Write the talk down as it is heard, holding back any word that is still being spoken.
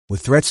With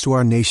threats to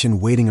our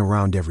nation waiting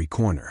around every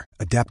corner,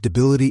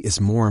 adaptability is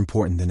more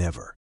important than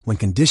ever. When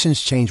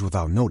conditions change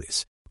without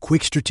notice,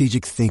 quick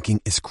strategic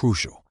thinking is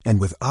crucial.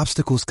 And with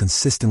obstacles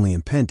consistently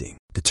impending,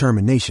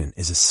 determination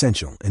is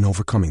essential in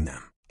overcoming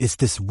them. It's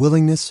this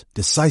willingness,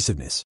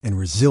 decisiveness, and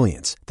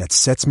resilience that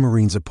sets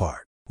Marines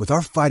apart. With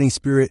our fighting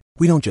spirit,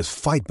 we don't just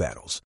fight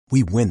battles,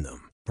 we win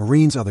them.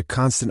 Marines are the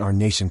constant our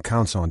nation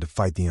counts on to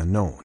fight the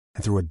unknown.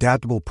 And through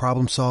adaptable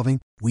problem solving,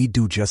 we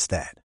do just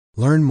that.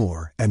 Learn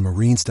more at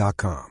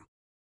marines.com.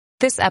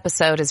 This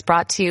episode is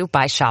brought to you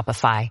by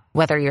Shopify.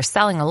 Whether you're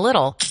selling a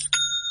little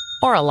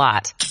or a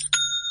lot,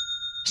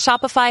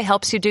 Shopify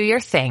helps you do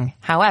your thing,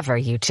 however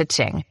you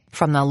cha-ching.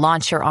 From the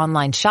launch your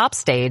online shop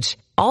stage,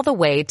 all the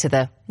way to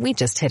the we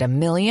just hit 1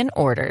 million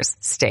orders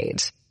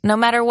stage. No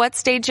matter what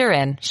stage you're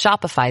in,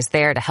 Shopify's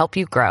there to help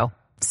you grow.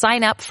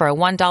 Sign up for a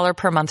 $1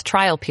 per month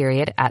trial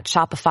period at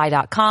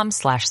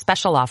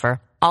shopify.com/special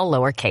offer, all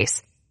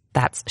lowercase.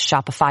 That's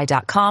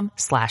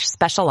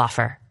shopify.com/special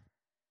offer.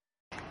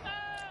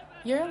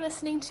 You're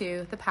listening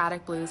to the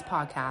Paddock Blues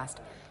podcast.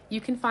 You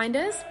can find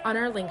us on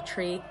our link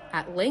tree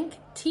at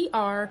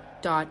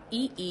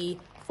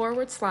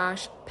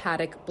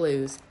linktr.ee/Paddock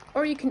Blues,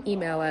 or you can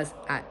email us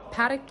at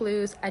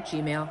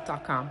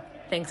paddockblues@gmail.com.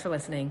 Thanks for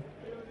listening.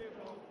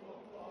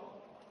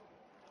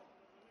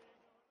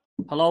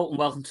 Hello and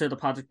welcome to the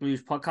Paddock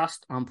Blues podcast.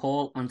 I'm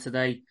Paul, and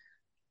today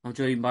I'm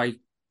joined by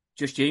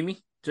just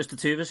Jamie, just the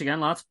two of us again,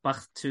 lads. Back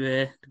to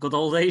the good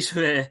old days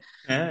where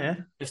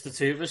just the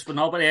two of us. But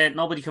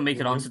nobody can make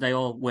it on today,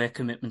 all work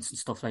commitments and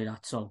stuff like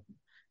that. So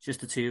just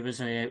the two of us.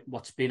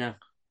 What's been a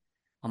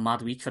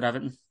mad week for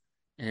Everton,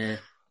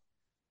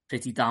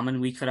 pretty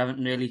damning week for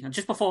Everton, really. And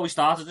just before we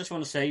start, I just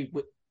want to say,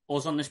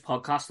 us on this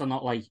podcast are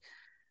not like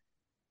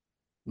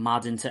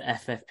mad into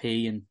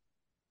FFP and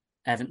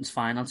Everton's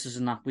finances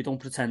and that. We don't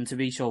pretend to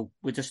be, so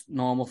we're just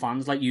normal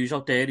fans like you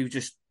out there who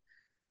just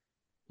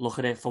look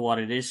at it for what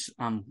it is,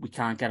 and we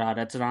can't get our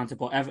heads around it.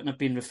 But Everton have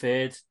been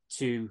referred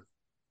to,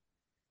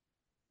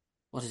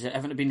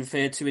 Everton have been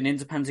referred to an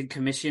independent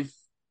commission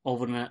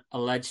over an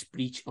alleged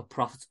breach of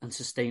profit and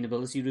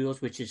sustainability rules,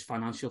 which is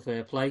financial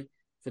fair play,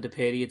 for the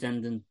period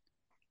ending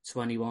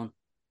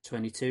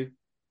 21-22.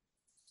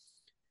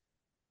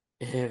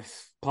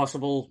 If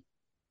possible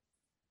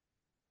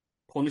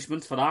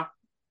punishment for that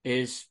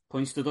is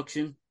points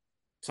deduction,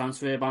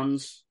 transfer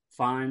bans,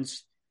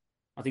 fines.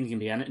 I think it can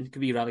be anything. It could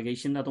be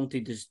relegation. I don't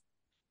think there's...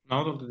 No,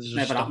 I don't think there's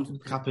never a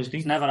happened. Cap, is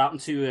it's never happened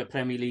to a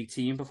Premier League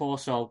team before.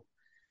 So,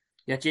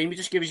 yeah, Jamie,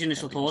 just give us your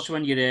initial thoughts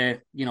when you're,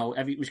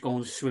 everything was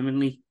going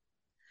swimmingly.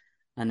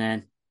 And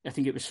then, I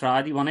think it was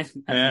Friday, wasn't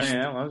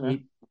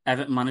it?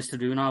 Everton managed to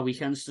ruin our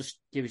weekends. Just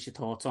give us your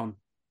thoughts on...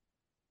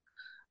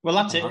 Well,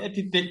 that's it. I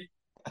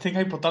think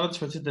I put that on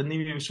Twitter, didn't he?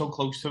 We were so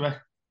close to it.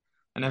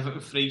 And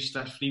Everton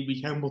stress-free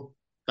weekend, but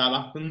that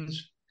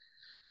happens.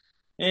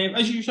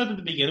 As you said at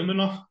the beginning, we're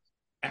not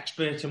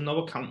experts, I'm no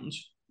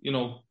accountants. I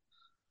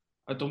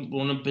don't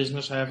run a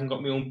business, I haven't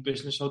got my own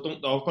business, so I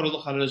don't know. I've got to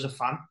look at it as a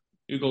fan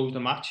who goes to the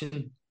match,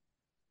 and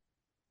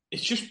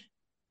it's just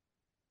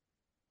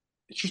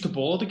a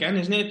board again,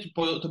 isn't it?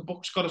 But the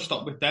book's got to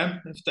stop with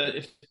them.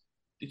 If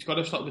it's got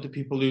to stop with the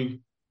people who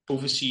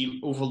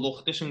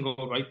overlook this and go,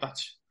 right,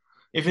 that's...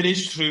 If it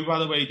is true, by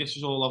the way, this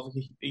is all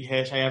obviously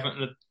hearsay.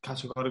 Everton are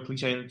categorically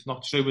saying it's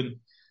not true in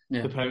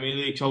the Premier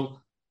League.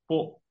 So,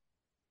 but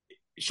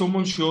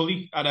someone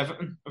surely at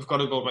Everton have got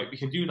to go, right, we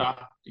can do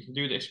that, we can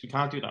do this, we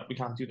can't do that, we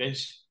can't do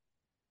this.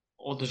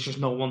 Or there's just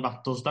no one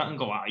that does that and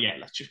go,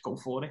 let's just go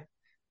for it.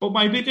 But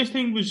my biggest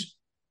thing was,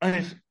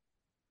 as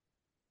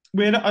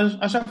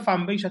a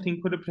fan base, I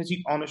think we're a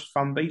pretty honest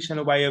fan base in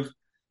a way of,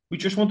 we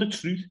just want the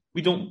truth.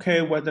 We don't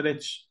care whether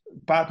it's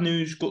bad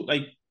news, good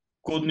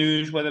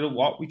news, whether it's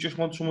what. We just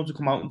want someone to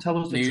come out and tell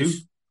us the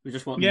truth. We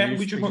just want news.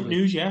 We just want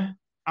news, And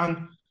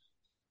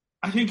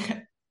I think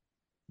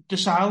the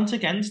silence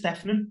against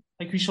deafening.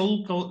 Like, we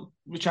sold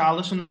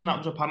Richarlison, that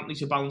was apparently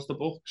to balance the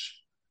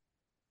books.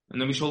 And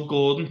then we sold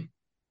Gordon,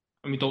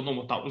 and we don't know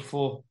what that was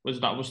for.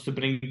 Whether that was to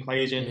bring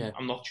players in,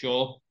 I'm not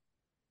sure.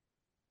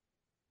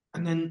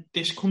 And then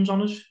this comes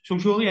on us. So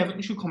surely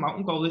Everton should come out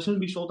and go, listen,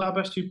 we sold our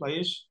best two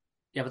players.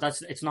 Yeah,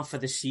 but it's not for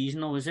this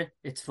season, though, is it?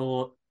 It's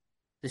for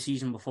the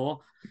season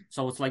before.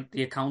 So it's like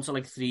the accounts are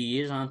like 3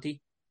 years, aren't they?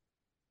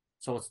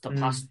 So it's the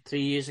past 3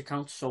 years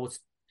accounts. So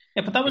it's...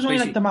 Yeah, but that was only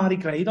like the Mari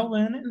Grado,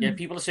 wasn't it? Yeah,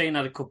 people are saying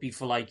that it could be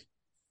for like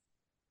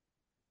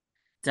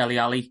Dele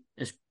Alli.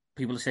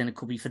 People are saying it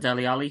could be for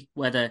Dele Alli,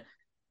 whether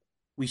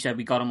we said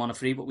we got him on a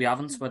free, but we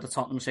haven't. Whether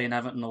Tottenham saying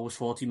Everton owes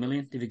 40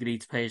 million. They've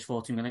agreed to pay us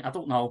 40 million. I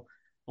don't know.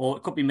 Or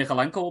it could be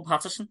Mikalenko or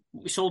Patterson.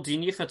 We sold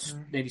Digne for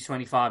nearly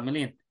 25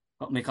 million.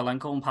 Got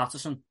Mikalenko and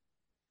Patterson.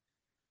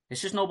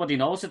 It's just nobody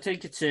knows. I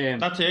think it's...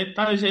 That's it.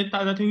 That is it.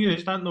 I think it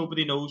is that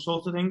nobody knows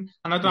sort of thing.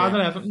 And I'd rather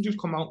Everton just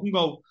come out and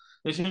go,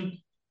 listen,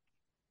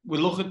 we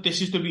look at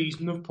this is the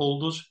reason they've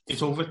pulled us.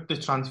 It's over the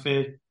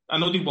transfer. I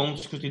know they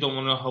won't because they don't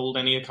want to hold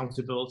any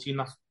accountability, and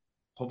that's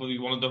probably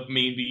one of the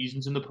main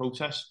reasons in the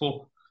protest. But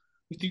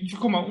if they just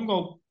come out and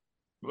go,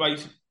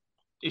 right,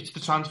 it's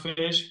the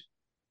transfers,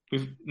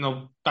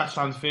 that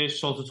transfer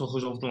sort of took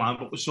us off the line,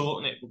 but we're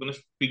sorting it. We're going to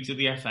speak to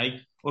the FA,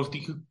 or if they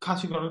could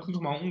categorically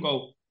come out and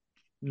go,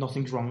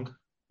 nothing's wrong.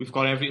 We've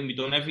got everything. We've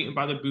done everything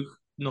by the book.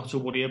 Not to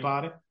worry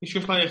about it. It's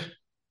just like,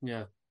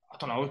 yeah, I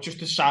don't know. It's just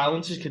the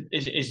silence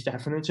is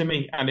deafening to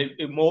me, and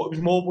it was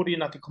more worrying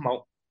that they come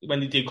out when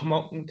they did come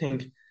out and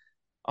think,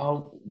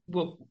 oh,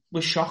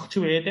 we're shocked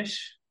to hear this.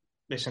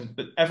 Listen,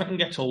 but Everton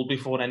get told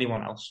before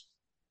anyone else.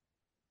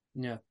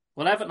 yeah.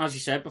 Well, Everton, as you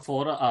said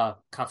before, are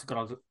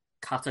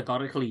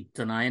categorically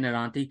denying it,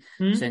 aren't they?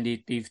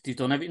 Saying they've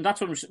done everything.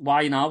 That's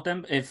why now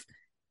then, as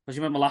you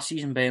remember last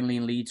season, Burnley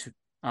and Leeds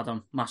had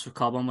a massive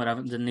cob on with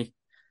Everton, didn't they?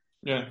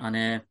 Yeah.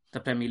 And the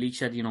Premier League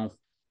said,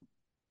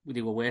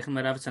 they were working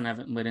with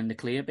Everton were in the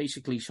clear,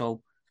 basically,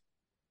 so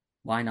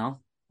why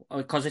now?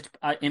 Because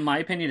in my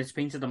opinion, it's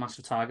painted a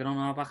massive target on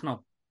our back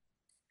now.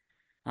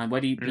 And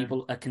whether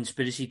people are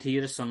conspiracy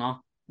theorists or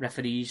not,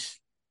 referees,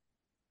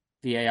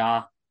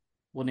 VAR,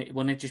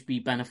 wouldn't it just be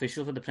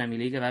beneficial for the Premier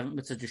League if Everton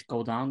were to just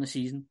go down the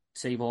season,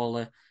 save all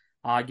the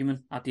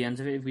argument at the end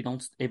of it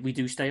if we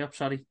do stay up,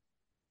 sorry.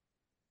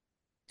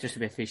 Just a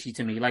bit fishy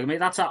to me. Like, I mean,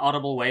 that's a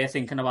horrible way of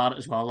thinking about it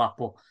as well, that,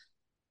 but...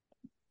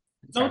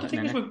 No, the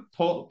thing is with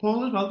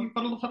Paul as well, you've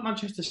got to look at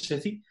Manchester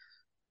City.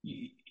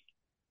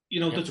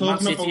 They're talking Man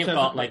City about... have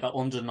got like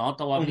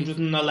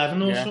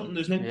 111 or something,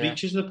 isn't it?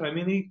 Breaches of the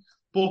Premier League.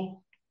 But,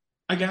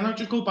 again, I'll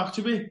just go back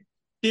to it.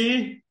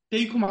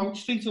 They come out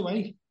straight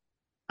away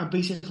and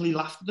basically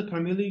laughed at the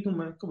Premier League and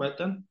went, go ahead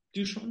then,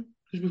 do something.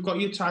 Because we've got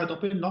you tied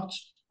up in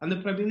knots. And the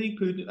Premier League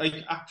could,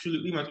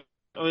 absolutely went,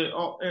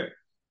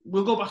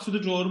 we'll go back to the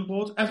drawing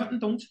board. Everton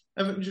don't.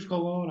 Everton just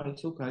go, all right,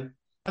 okay.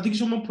 I think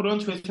someone put it on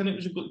Twitter and it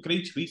was a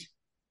great tweet.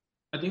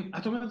 I don't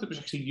know if it was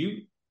actually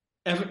you.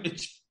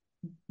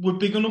 We're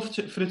big enough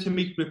for it to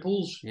make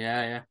ripples.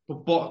 Yeah.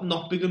 But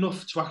not big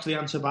enough to actually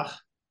answer back.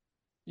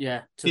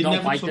 Yeah.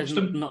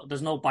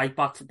 There's no bite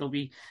back. There'll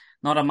be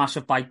not a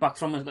massive bite back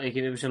from it. Like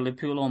if it was a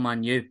Liverpool or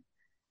Man U,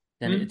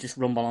 then it'd just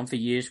rumble on for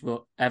years.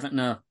 But Everton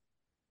are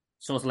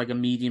sort of like a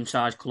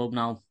medium-sized club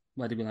now.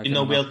 Whether we like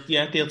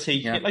they'll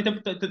take it. Like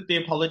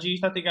the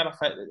apologies that they get off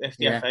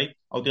the FA.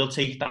 Oh, they'll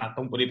take that.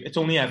 Don't worry. It's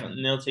only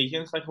Everton. They'll take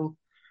it. It's like, well,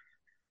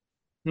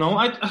 no,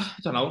 I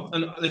don't know.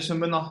 And listen,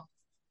 we're not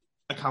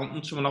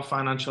accountants. We're not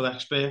financial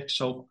experts.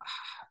 So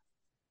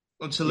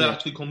until it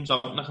actually comes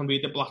out and I can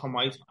read it black and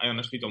white, I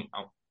honestly don't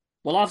know.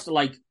 Well, after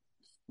like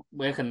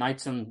working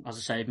nights, and as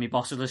I say, if my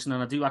boss is listening,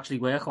 I do actually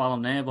work while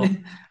I'm there, but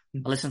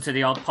I listen to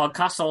the odd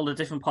podcasts, all the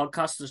different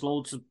podcasts. There's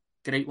loads of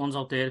great ones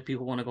out there if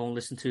people want to go and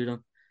listen to them.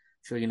 I'm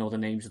sure you know the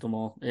names of them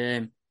all.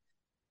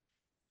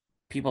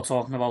 People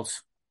talking about,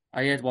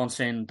 I heard one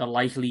saying the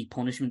likely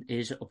punishment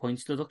is a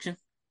points deduction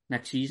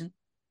next season.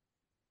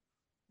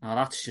 Now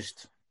that's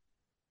just,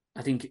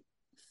 I think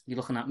you're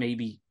looking at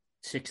maybe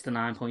 6 to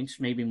 9 points,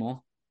 maybe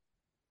more.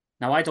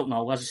 Now I don't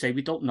know, as I say,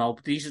 we don't know,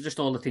 but these are just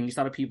all the things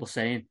that are people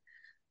saying.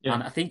 Yeah.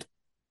 And I think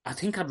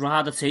I'd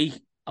rather take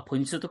a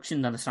points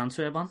deduction than a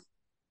transfer ban.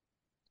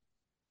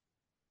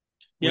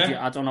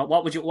 I don't know.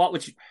 What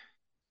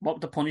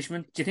would the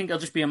punishment? Do you think it'll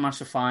just be a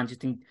massive fine? Do you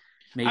think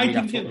maybe I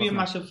think it'll be a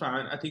massive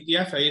fine. I think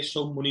the FA is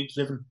so money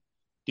driven.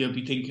 They'll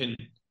be thinking,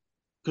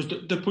 because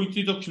the point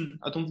deduction,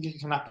 I don't think it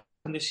can happen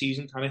this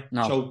season, can it?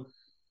 No. So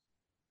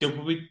they'll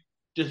probably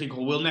think,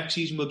 oh, well, next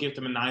season we'll give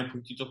them a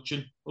 9-point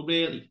deduction. But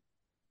really,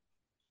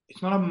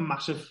 it's not a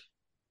massive.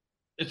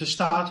 At the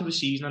start of the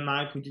season, a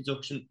 9-point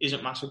deduction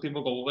isn't massive.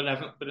 People go,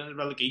 whatever, but in a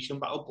relegation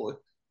battle, but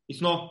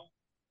it's not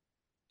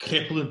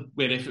crippling.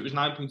 Where if it was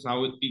 9 points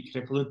now, it'd be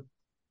crippling.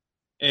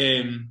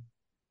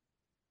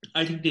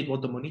 I think they'd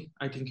want the money.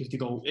 I think if they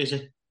go, is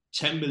it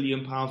 £10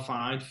 million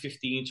fine,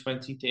 15,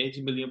 20,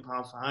 30 million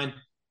pound fine,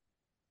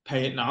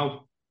 pay it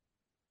now.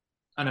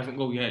 And everyone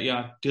go,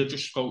 yeah, they'll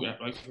just go, yeah,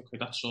 right, okay,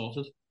 that's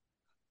sorted.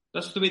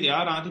 That's the way they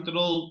are. I think it's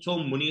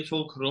all money, it's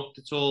all corrupt,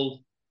 it's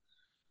all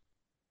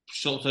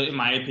sort of, in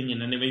my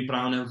opinion, anyway,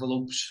 brown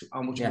envelopes.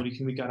 How much money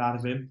can we get out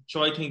of him?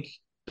 So I think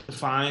the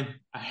fine,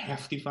 a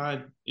hefty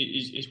fine,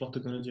 is what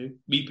they're going to do.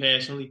 Me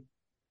personally.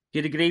 Do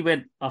you agree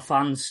with our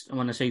fans, and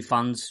when I say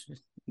fans,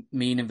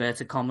 mean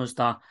inverted commas,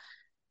 that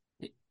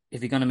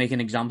if you're going to make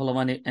an example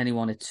of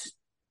anyone, it's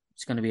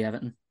going to be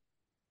Everton?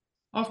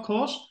 Of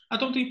course. I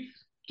don't think...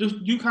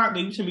 You can't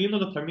name to me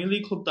another Premier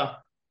League club that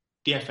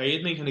the FA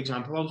would make an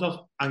example out of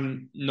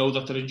and know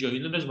that they're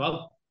enjoying it as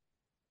well.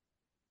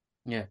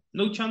 Yeah.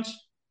 No chance.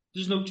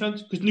 There's no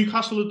chance. Because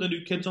Newcastle are the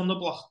new kids on the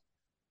block.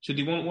 So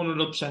they won't want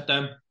to upset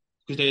them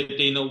because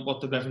they know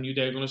what the revenue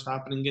they're going to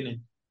start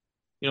bringing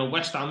in.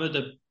 West Ham are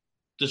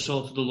the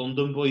sort of the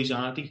London boys,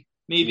 aren't they?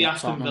 Maybe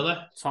Aston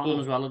Villa. Tottenham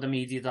as well are the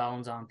media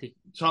darlings, aren't they?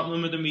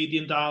 Tottenham are the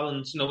media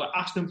darlings.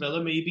 Aston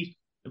Villa maybe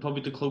are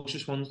probably the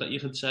closest ones that you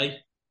could say.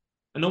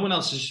 And no one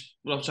else is,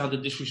 outside the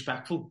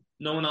disrespectful,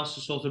 no one else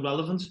is sort of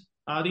relevant,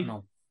 are they?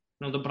 No.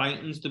 The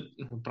Brightons,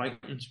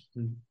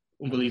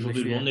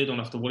 unbelievably run, they don't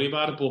have to worry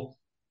about it, but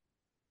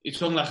it's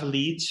something like a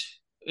Leeds,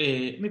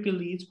 maybe a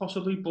Leeds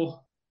possibly,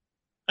 but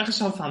like a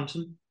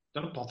Southampton.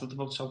 They're not bothered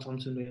about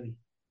Southampton, really.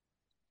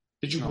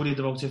 They're just worried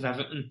about if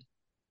Everton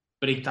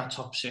break that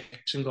top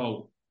 6 and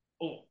go,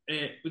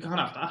 we can't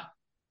have that.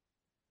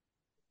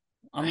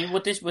 I mean,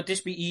 would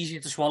this be easier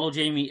to swallow,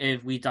 Jamie,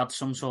 if we'd had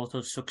some sort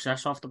of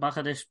success off the back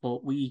of this?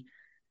 But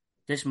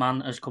this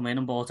man has come in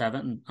and bought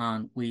Everton,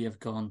 and we have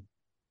gone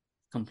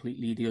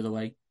completely the other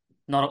way.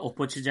 Not an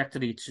upward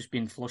trajectory; it's just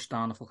been flushed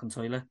down the fucking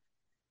toilet.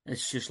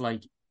 It's just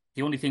like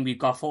the only thing we've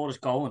got for us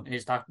going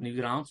is that new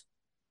ground.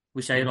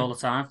 We say it all the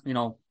time, you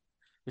know.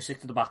 We're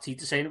sick to the back teeth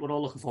to saying it. We're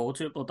all looking forward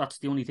to it, but that's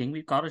the only thing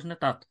we've got, isn't it?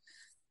 That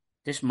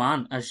this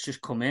man has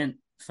just come in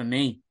for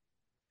me,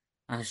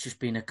 and it's just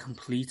been a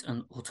complete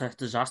and utter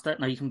disaster.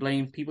 Now you can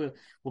blame people.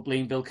 Will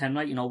blame Bill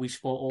Kenwright. You know, we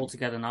sport all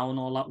together now and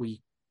all that.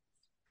 We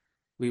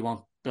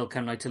want Bill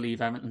Kenwright to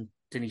leave Everton,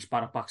 Denise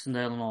Barrett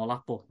Baxendale and all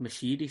that. But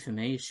Mashidi for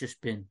me, it's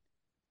just been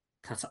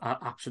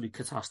absolute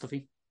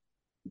catastrophe.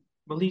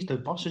 Well, he's the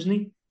boss, isn't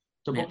he?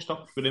 The buck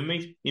stops with him,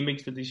 mate. He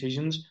makes the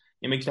decisions.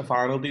 He makes the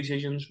final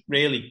decisions.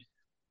 Really,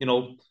 you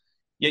know,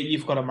 yeah,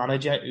 you've got a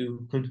manager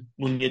who can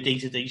run your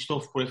day-to-day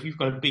stuff, but if you've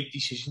got a big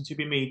decision to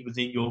be made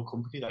within your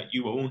company that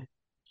you own,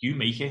 you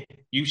make it.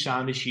 You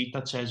sign a sheet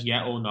that says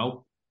yeah or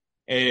no.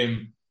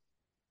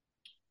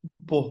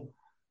 But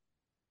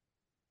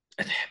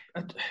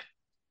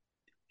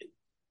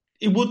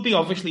it would be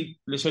obviously,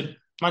 listen,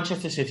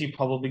 Manchester City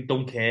probably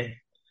don't care.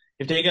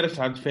 If they get a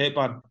transfer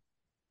ban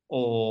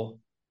or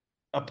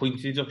a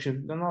point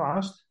deduction, then they'll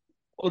ask.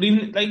 Or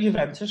even like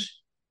Juventus.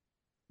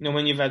 You know,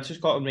 when Juventus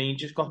got and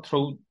Rangers got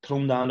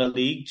thrown down the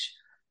leagues,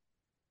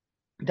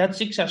 they had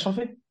success of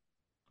it.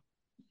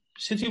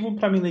 City won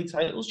Premier League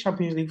titles,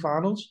 Champions League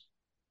finals,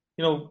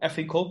 you know,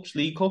 FA Cups,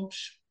 League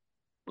Cups,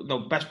 you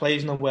know, best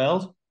players in the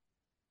world.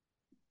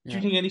 Do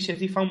you think any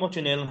City fan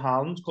watching Erling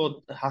Haaland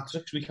scored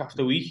hat-tricks week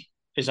after week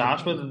is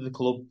asked whether the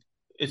club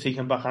is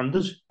taking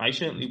backhanders? I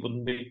certainly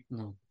wouldn't be.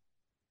 No.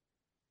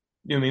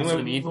 You know what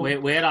I mean?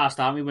 We're asked,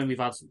 aren't we, when we've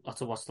had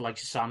to watch the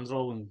likes of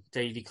Sandro and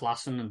Davy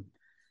Klassen and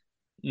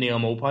Neil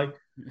Mopai.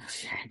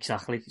 Yeah,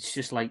 exactly. It's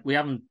just like we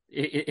haven't.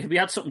 If we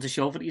had something to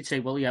show for it, you'd say,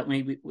 well, yeah,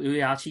 maybe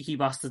we are cheeky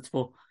bastards,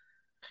 but.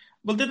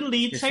 Well, didn't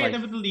Leeds say it?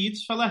 Never the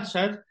Leeds fella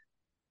said,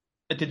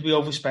 did we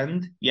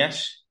overspend?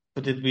 Yes.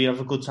 But did we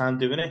have a good time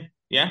doing it?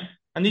 Yeah.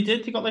 And they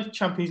did. They got like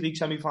Champions League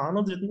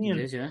semi-final, didn't they?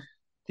 They did, yeah.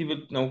 They were,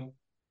 you know,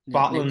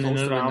 battling in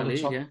and around the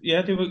top.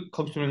 Yeah, they were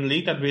close to in the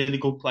league. They had really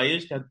good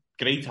players. They had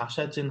great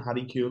assets in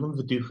Harry Kewell and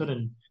Viduka,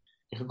 and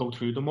you could go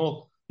through them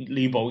all.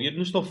 Lee Bowyer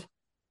and stuff.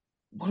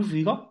 What have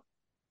we got?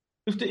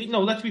 If they,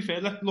 let's be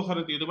fair. Let's look at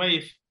it the other way.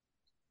 If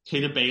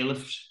Taylor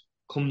bailiffs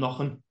come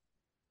knocking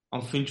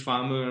on Finch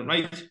Farmer,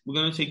 right, we're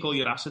going to take all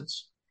your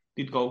assets.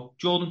 They'd go,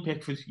 Jordan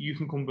Pickford, you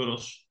can come with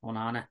us.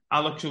 Onana.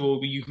 Alex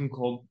Iwobi, you can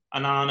come.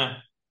 Anana.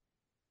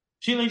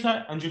 See you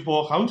later, and just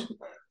walk out.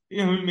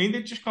 You know what I mean?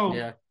 They'd just go,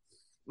 yeah.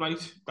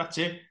 Right, that's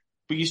it.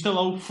 But you still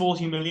owe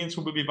 40 million,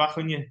 so we'll be back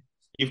when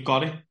you've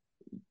got it.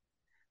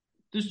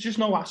 There's just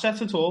no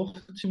assets at all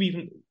to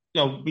even,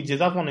 we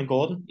did have one in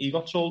Gordon. He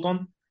got sold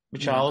on.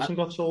 Richarlison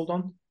got sold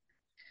on.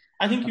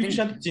 I think you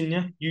said it,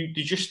 didn't you?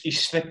 He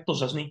stripped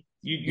us, hasn't he?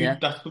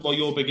 That's what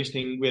your biggest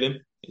thing with him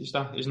is,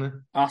 that, isn't it?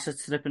 Asset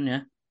stripping,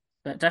 yeah.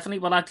 But definitely,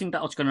 well, I think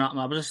that's what's going to happen.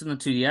 I was listening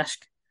to the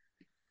Esk.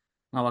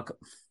 Now,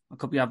 I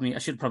could be having me, I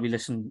should probably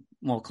listen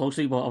more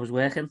closely, but I was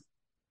working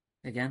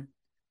again.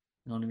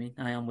 You know what I mean?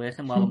 I am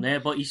working while I'm there.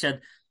 But he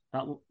said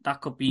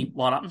that could be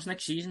what happens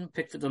next season.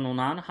 Pickford and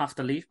Onana have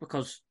to leave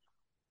because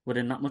we're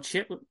in that much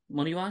shit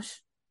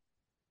money-wise.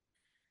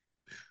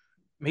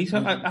 Mate,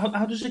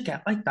 how does it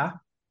get like that?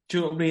 Do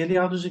you know, really,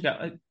 how does it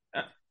get like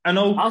I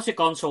know. How's it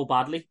gone so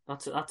badly?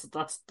 That's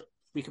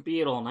we could be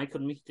here all night,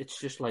 couldn't we? It's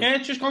just like... Yeah,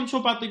 it's just gone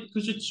so badly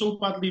because it's so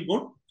badly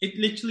run. It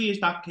literally is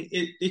that.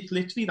 It's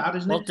literally that,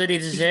 isn't it? Well, did he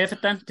deserve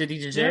it then? Did he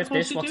deserve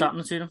this? What's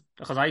happening to him?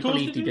 Because I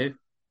believe he do.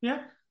 Yeah,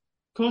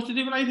 of course they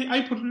do. And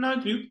I put it in our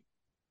group.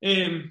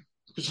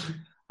 Because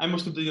I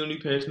must have been the only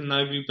person in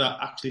our group that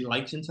actually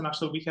likes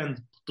international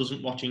weekend,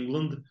 doesn't watch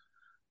England.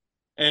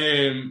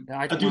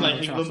 I do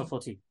like England.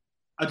 Footy.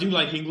 I do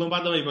like England,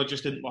 by the way, but I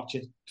just didn't watch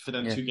it for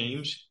them 2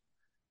 games.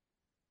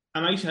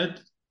 And I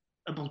said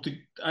about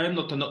they're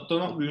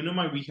not ruining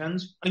my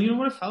weekends. And you know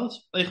what I felt?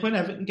 Like when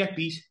Everton get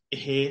beat, it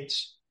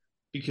hurts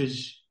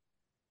because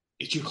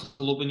it's your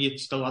club and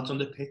it's the lads on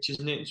the pitch,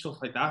 isn't it, and stuff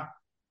like that.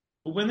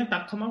 But when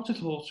that come out, I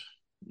thought,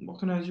 what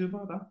can I do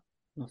about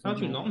that? I'll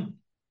do nothing.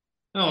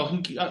 No, I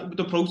think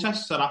the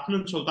protests are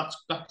happening, so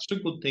that's a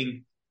good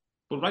thing.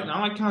 But right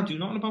now, I can't do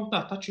nothing about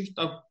that. That's just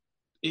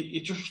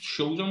it just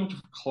shows how much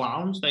of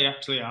clowns they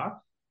actually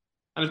are.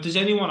 And if there's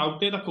anyone out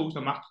there that goes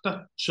to match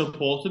that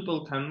supported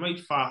Bill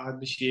Kenwright,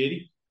 Farhad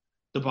Bashiri,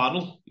 the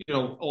battle,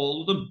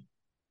 all of them.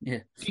 Yeah.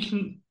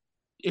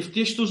 If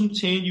this doesn't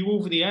turn you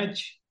over the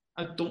edge,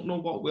 I don't know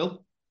what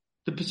will.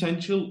 The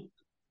potential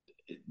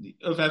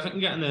of Everton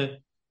getting a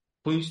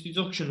points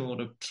deduction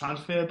or a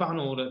transfer ban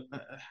or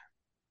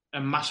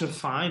a massive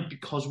fine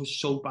because we're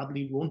so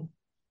badly run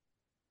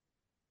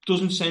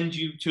doesn't send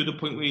you to the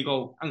point where you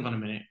go, hang on a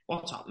minute,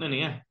 what's happening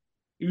here?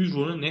 Who's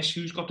running this?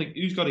 Who's got a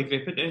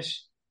grip at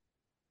this?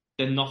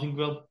 Then nothing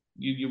will.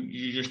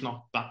 You're just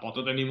not that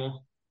bothered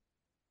anymore.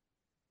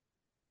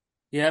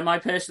 Yeah, my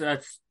personal,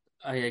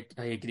 I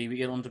agree with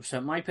you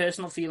 100%. My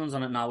personal feelings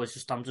on it now is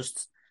just I'm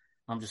just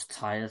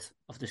tired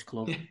of this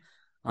club.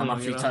 I'm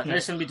absolutely tired.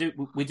 Listen,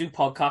 we do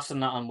podcasts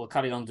and that, and we'll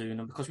carry on doing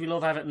them because we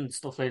love Everton and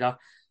stuff like that.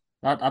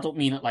 I don't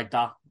mean it like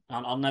that,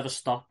 and I'll never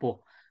stop. But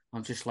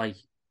I'm just like,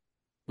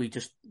 we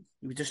just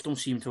don't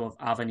seem to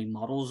have any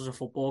models as a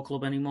football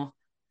club anymore.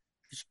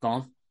 It's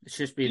gone. It's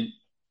just been.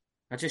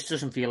 It just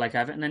doesn't feel like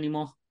Everton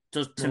anymore.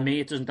 To me,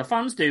 it doesn't. The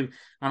fans do,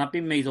 and I've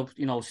been made up,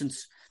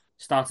 since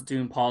started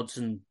doing pods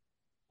and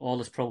all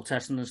this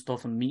protesting and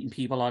stuff and meeting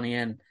people on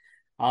here and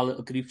our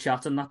little group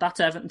chat and that's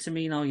Everton to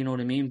me now, you know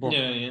what I mean? But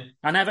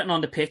and Everton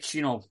on the pitch,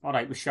 all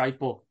right, we're shite,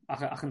 but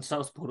I can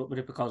still put up with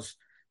it because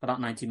for that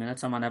 90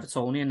 minutes I'm an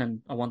Evertonian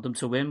and I want them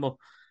to win. But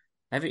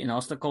everything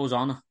else that goes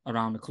on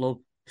around the club,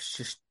 it's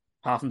just,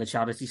 apart from the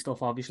charity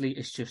stuff, obviously,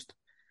 it's just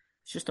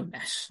a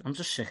mess. I'm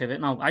just sick of it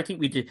now. I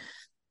think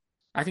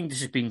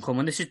this has been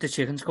coming. This is the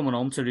chickens coming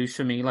home to roost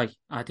for me. Like,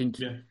 I think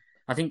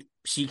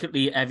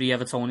secretly every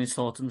Evertonian's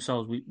thought to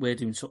themselves, we're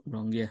doing something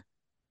wrong here.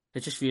 It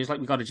just feels like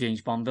we got a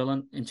James Bond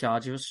villain in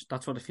charge of us.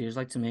 That's what it feels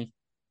like to me.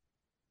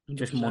 100%.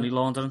 Just money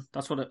laundering.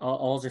 That's what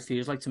all it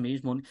feels like to me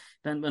is money.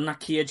 Then when that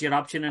Kia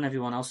Jarabchin and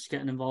everyone else is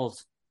getting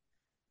involved,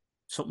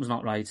 something's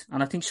not right.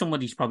 And I think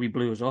somebody's probably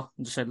blew us up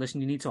and just said, listen,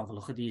 you need to have a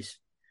look at these.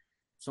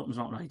 Something's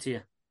not right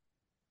here.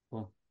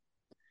 Well,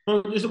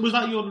 was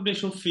that your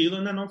initial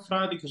feeling then on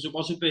Friday? Because it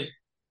was a bit...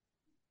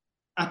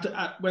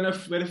 when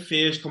it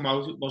first come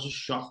out, it was a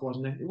shock,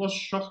 wasn't it? It was a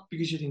shock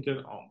because you're thinking,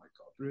 oh my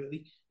God,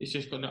 really? It's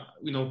just going to,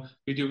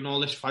 we're doing all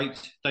this fight.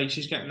 Dice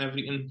is getting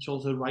everything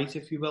sort of right,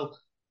 if you will.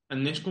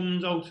 And this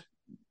comes out.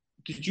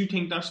 Did you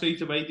think that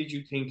straight away? Did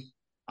you think,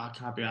 I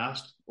can't be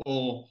asked?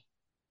 Or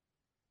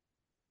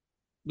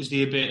was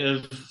there a bit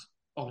of,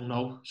 oh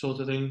no,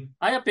 sort of thing?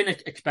 I have been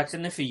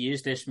expecting it for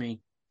years, me.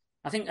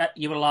 I think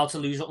you were allowed to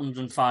lose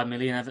 105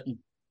 million. Everton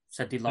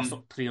said they lost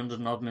up 300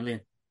 odd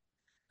million.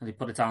 And they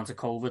put it down to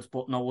COVID,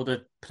 but no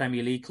other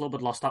Premier League club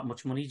had lost that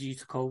much money due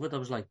to COVID. I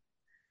was like,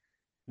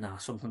 nah,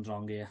 something's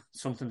wrong here.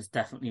 Something's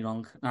definitely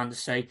wrong. And to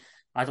say,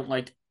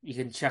 you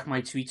can check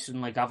my tweets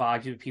and I've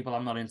argued with people,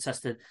 I'm not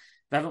interested.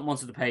 If Everton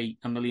wanted to pay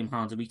 £1 million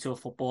a week to a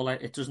footballer,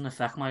 it doesn't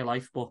affect my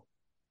life, but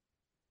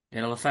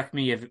it'll affect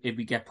me if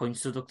we get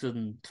points deducted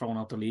and thrown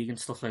out the league and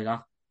stuff like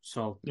that.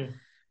 So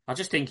I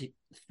just think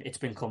it's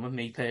been coming,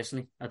 me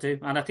personally. I do.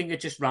 And I think it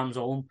just rams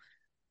home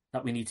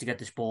that we need to get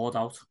this board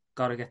out.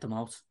 Got to get them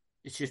out.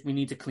 It's just we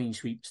need a clean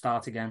sweep,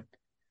 start again.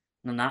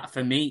 And that,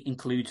 for me,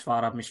 includes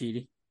Farhad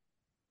Mashiri.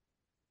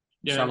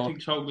 Yeah, I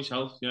think so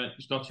myself. Yeah,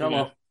 it's got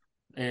to.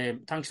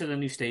 Thanks to the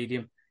new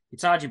stadium. You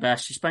tried your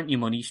best. You spent your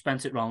money. You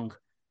spent it wrong.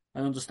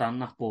 I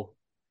understand that, but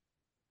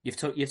you've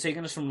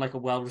taken us from a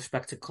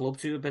well-respected club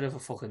to a bit of a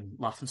fucking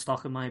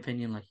laughingstock, in my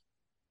opinion.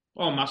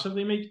 Oh,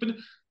 massively, mate. But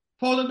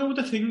Paul, I know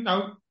the thing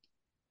now.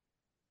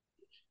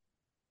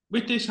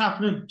 With this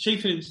happening, say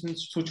for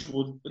instance, touch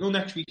wood,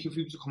 next week if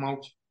we were to come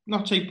out,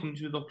 not say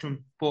points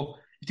reduction, but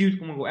if you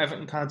come and go,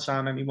 Everton can't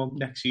sign anyone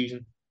next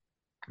season,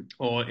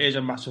 or here's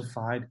a massive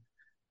fine.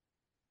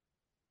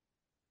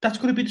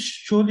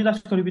 Surely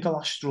that's going to be the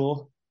last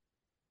straw,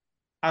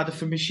 either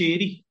for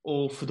Mashiri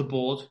or for the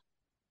board.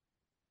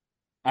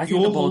 I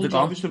think the board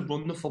job is to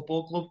run the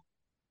football club,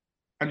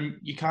 and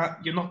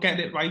you're not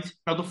getting it right.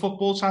 Now the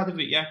football side of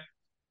it,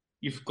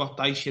 you've got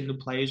Dice in the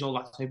players, all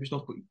that type of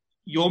stuff, but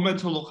you're meant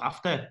to look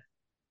after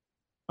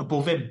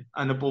above him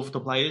and above the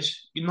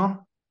players,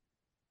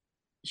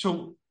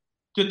 So,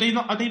 are they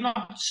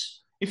not?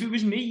 If it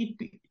was me,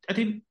 I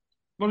think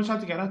what I was trying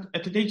to get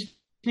at. Do you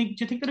think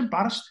they're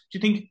embarrassed? Do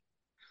you think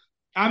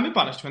I'm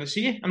embarrassed when I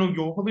see it? I know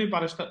you're probably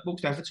embarrassed. That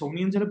most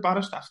Evertonians are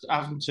embarrassed after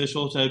having to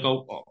sort of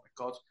go, oh my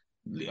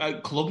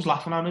God, clubs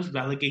laughing at us,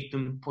 relegate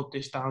them, put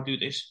this down, do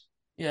this.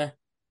 Yeah.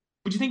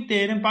 But do you think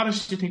they're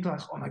embarrassed? Do you think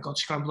oh my God,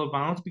 scramble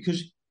about?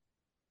 Because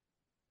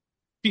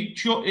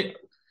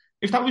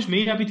if that was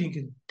me, I'd be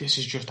thinking, this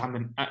is just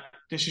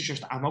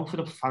ammo for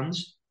the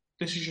fans.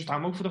 This is just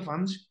ammo for the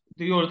fans.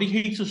 They already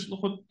hate us.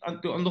 Look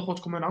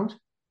what's coming out.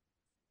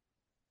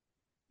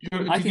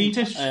 I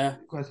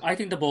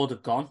think the board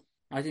have gone.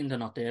 I think they're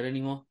not there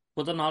anymore.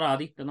 But they're not, are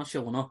they? They're not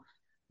showing up.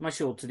 They might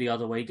show up to the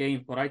other away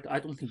game, but I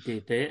don't think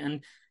they're there.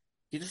 And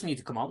you just need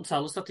to come out and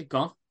tell us that they've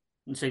gone.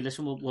 And say,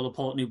 listen, we'll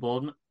appoint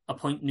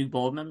new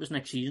board members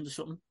next season or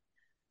something.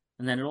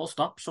 And then it all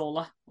stops, all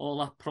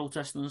that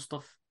protesting and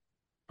stuff.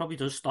 Probably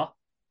does stop.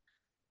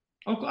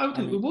 I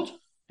think it would.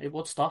 It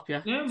would stop,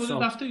 yeah. Yeah, but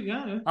it'd have to,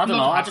 yeah. I don't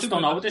know. I just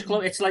don't know with this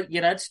club. It's like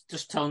your head's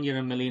just telling you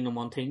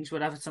 1,000,001 things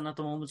with Everton at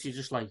the moment. You're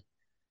just like,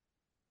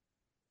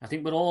 I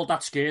think we're all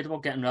that scared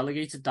about getting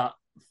relegated that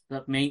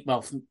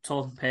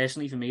talking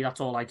personally for me,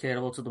 that's all I care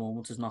about at the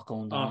moment is not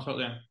going down. Oh,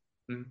 totally,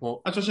 yeah.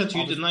 But I just said to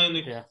you, didn't I?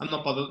 I'm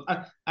not bothered.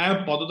 I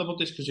am bothered about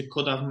this because it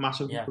could have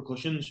massive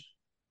repercussions.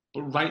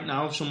 But right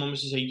now, if someone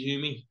was to say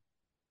to me,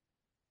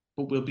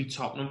 but we'll be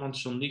Tottenham on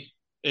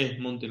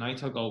Monday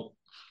night, I'll go,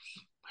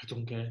 I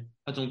don't care.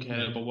 I don't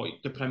care about what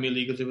the Premier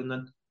League are doing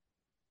then.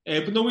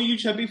 But no, what you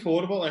said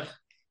before about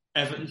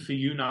Everton for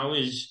you now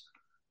is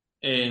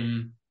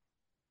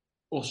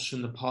us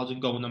and the pod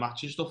and going to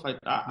matches, stuff like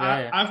that.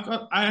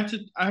 I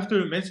have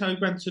to admit, I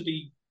went to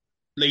the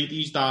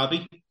ladies'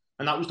 derby,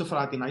 and that was the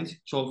Friday night.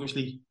 So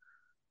obviously,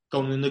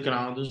 going in the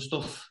ground and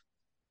stuff,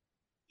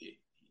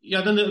 you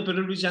had a little bit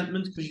of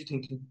resentment because you're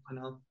thinking, I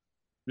know,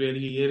 really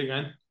here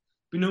again.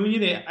 But you know, when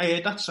you're there, I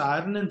heard that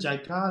siren in Z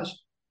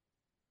cars,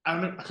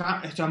 and I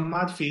can't, it's a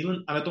mad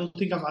feeling, and I don't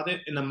think I've had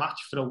it in a match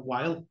for a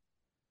while.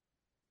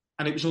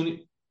 And it was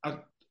only,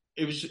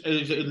 it was a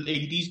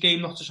ladies'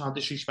 game, not to sound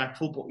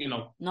disrespectful, but you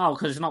know. No,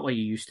 because it's not what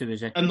you're used to,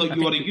 is it? And like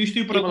you are used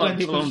to, but I went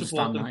people to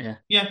support understand them. that,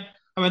 yeah. Yeah,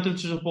 I went to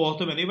support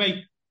them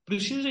anyway. But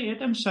as soon as I heard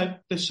them say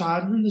the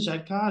siren and the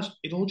Z cars,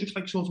 it all just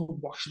like sort of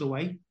washed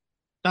away.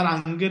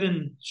 That anger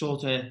and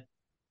sort of,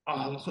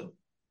 oh look,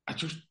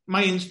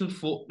 my instant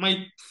thought,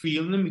 my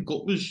feeling in my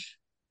gut was,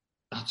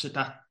 that's it,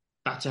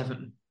 that's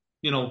Everton.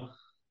 You know,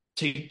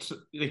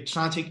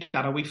 try and take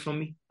that away from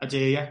me. I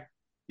dare you.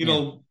 You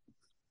know,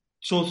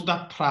 sort of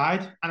that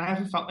pride, and I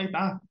haven't felt like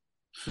that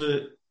for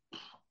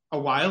a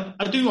while.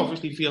 I do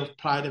obviously feel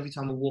pride every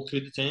time I walk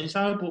through the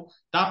turnstile, but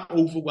that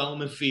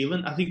overwhelming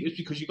feeling, I think it's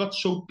because you got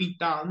so beat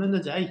down in the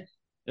day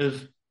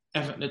of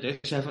Everton at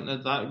this, Everton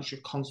at that, it was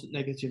your constant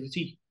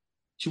negativity.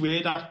 To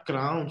hear that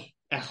ground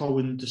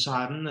echoing the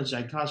siren and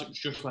Zedcars, it was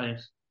just like,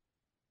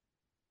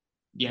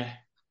 yeah,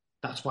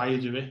 that's why you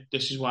do it.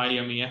 This is why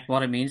I'm here.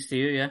 What it means to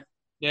you, yeah.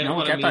 Yeah, no,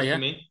 what I it get means that, yeah. to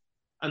me.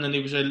 And then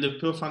there was a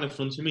Liverpool fan in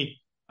front of me,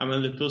 and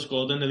when Liverpool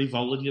scored, and then he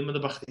volleyed him in the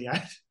back of the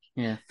head.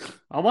 Yeah.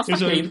 I watched that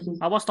game.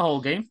 I watched the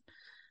whole game.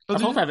 I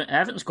thought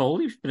Everton's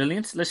goalie was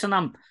brilliant. Listen,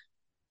 I'm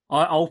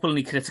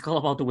openly critical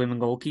about the women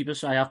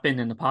goalkeepers. I have been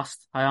in the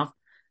past. I am.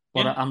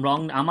 But yeah. I'm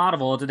wrong. I'm out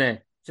of order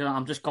there. You know,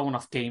 I'm just going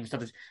off games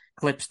that is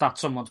clips that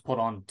someone's put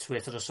on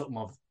Twitter or something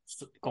of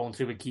going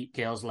through a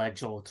girl's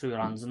legs or through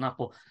her hands and that.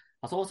 But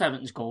I thought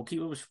Everton's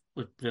goalkeeper was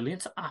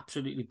brilliant.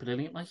 Absolutely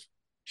brilliant. Like,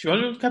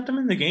 sure, kept them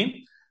in the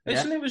game.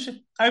 Listen, it was.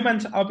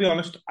 I'll be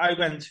honest. I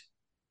went,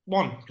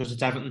 one, because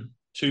it's Everton.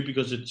 Two,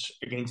 because it's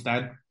against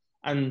them.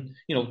 And,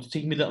 you know, to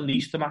take my little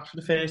niece to the match for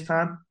the first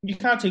time, you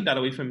can't take that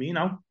away from me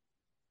now.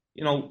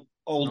 You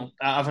know,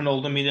 having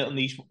older me little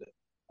niece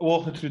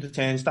walking through the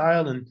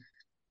turnstile and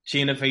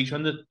seeing her face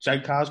when the Z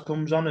cars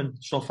comes on and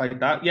stuff like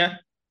that. Yeah,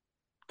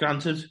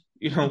 granted,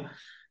 you know,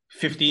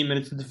 15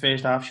 minutes of the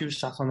first half, she was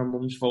sat on her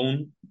mum's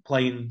phone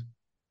playing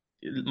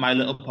My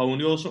Little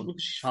Pony or something.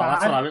 She's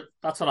five.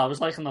 That's what I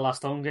was like in the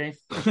last home game.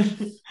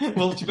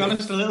 Well, to be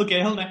honest, the little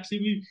girl next to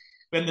me,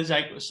 when the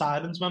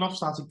sirens went off,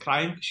 started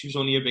crying because she was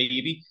only a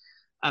baby.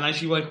 And as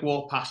she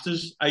walked past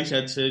us, I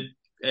said to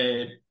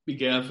my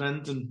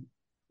girlfriend and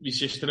my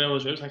sister, I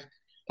was like,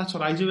 that's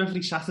what I do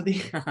every Saturday.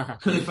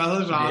 The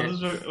fellas around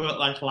us were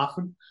like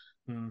laughing.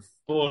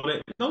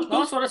 But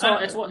that's what it's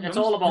all. It's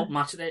all about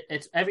match.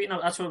 It's everything.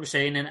 That's what we're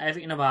saying, and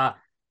everything about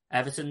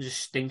Everton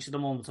just stinks at the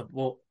moment.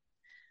 But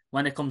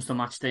when it comes to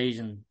match days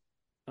and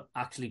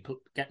actually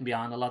getting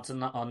behind the lads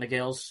and that on the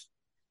girls,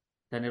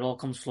 then it all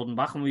comes flooding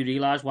back, and we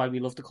realise why we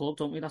love the club,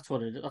 don't we? That's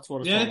what it's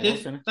all about,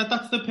 isn't it?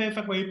 That's the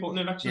perfect way of putting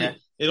it, actually. Yeah.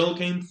 It all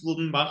came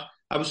flooding back.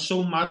 I was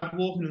so mad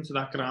walking into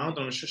that ground,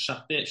 and I was just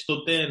stood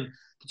there, and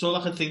that's all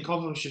I could think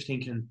of. I was just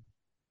thinking,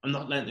 I'm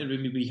not letting it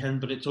ruin my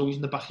weekend, but it's always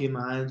in the back of your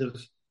mind of,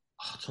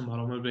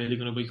 tomorrow I'm really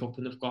going to wake up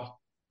and I've got...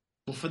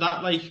 But for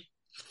that,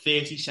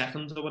 30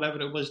 seconds or whatever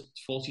it was,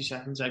 40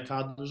 seconds that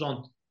card was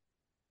on,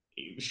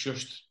 it was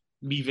just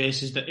me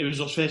versus... It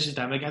was us versus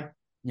them again.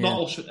 Yeah.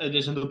 Not us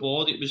as on the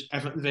board, it was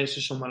Everton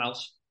versus someone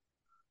else.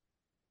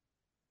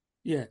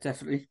 Yeah,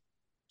 definitely.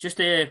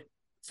 Just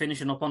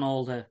finishing up on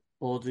all the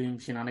boardroom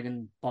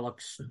shenanigan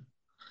bollocks.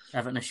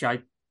 Everton a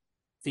shite.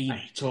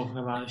 Talking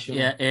about it, sure.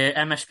 Yeah,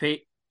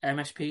 MSP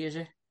is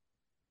it?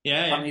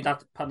 Yeah,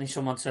 apparently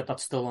someone said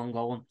that's still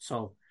ongoing.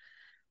 So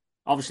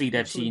obviously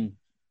they've seen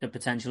the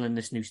potential in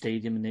this new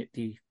stadium and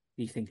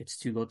they think it's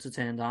too good to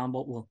turn down,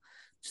 but we'll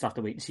just have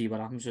to wait and see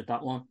what happens with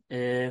that one.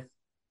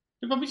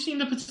 You've probably seen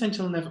the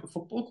potential in Everton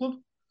Football Club.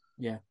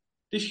 Yeah.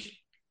 This,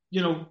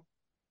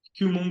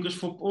 humongous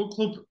football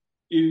club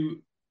who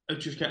are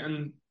just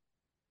getting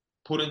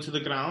put into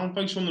the ground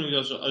by someone who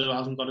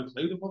hasn't got a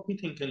clue. They're probably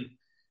thinking,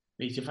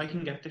 mate, if I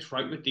can get this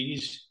right with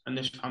these and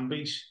this fan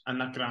base and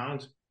that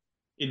ground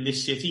in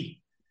this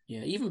city.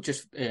 Yeah, even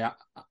just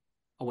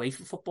away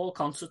from football,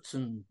 concerts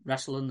and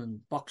wrestling and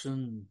boxing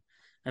and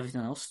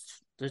everything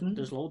else.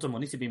 There's loads of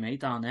money to be made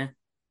down there.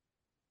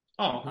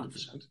 Oh,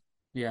 100%.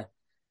 Yeah.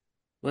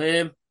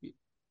 Well,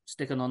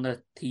 sticking on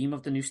the theme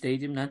of the new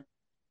stadium then.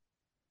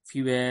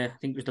 I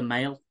think it was the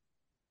Mail,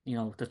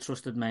 the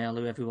trusted Mail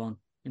who everyone,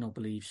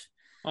 believes.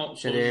 Oh,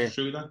 so it's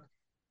true then?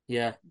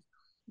 Yeah.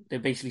 They're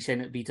basically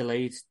saying it'd be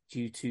delayed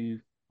due to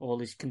all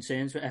these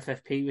concerns with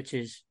FFP, which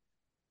is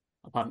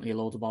apparently a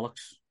load of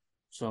bollocks.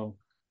 So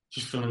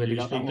just from the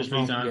newspapers,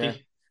 yeah.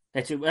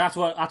 That's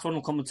what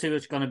I'm coming to.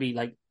 It's going to be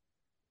like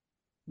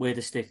where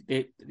the stick.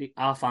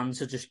 Our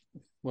fans are just,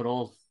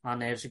 our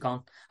nerves are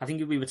gone. I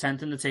think if we were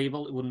 10th in the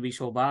table, it wouldn't be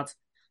so bad.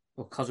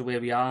 But because of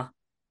where we are,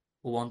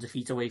 we're one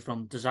defeat away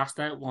from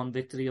disaster, one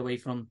victory away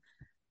from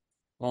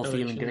all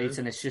feeling great,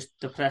 and it's just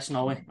depressing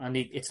now. And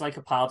it's like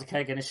a powder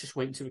keg, and it's just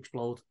waiting to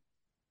explode.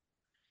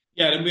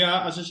 Yeah, and we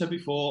are, as I said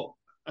before,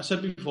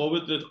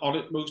 with the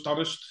most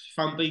honest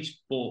fan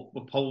base, but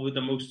we're probably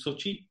the most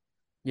touchy.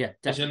 Yeah,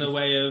 definitely. As in a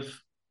way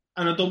of,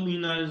 and I don't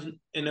mean that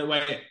in a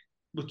way,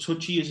 but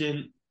touchy as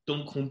in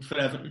don't come for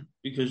everything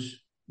because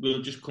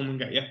we'll just come and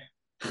get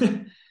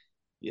you.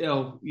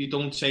 You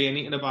don't say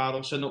anything about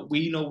us, and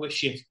we know we're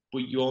shit,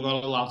 but you're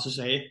not allowed to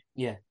say it.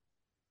 Yeah.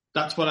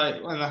 That's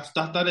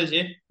that is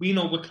it. We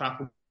know we're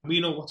crap. We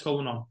know what's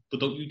going on, but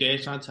don't you dare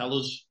try and tell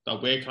us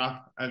that we're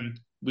crap and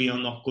we are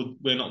not good.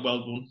 We're not well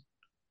done,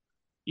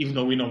 even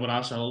though we know it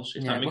ourselves.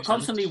 If that We're makes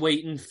constantly sense.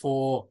 waiting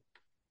for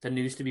the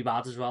news to be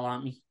bad as well,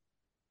 aren't we?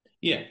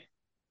 Yeah.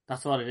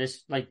 That's what it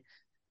is. Like,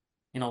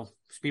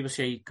 people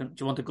say, do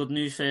you want the good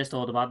news first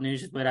or the bad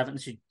news? Where Everton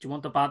say, do you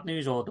want the bad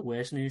news or the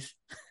worst news?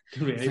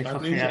 Really like,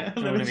 bad news. Yeah,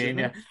 you know what I mean?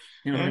 Yeah,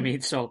 you know what I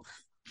mean. So,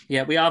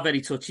 yeah, we are a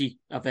very touchy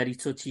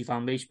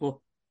fan base, but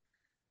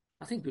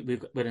I think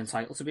we're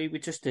entitled to be. We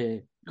just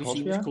we've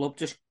seen this club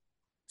just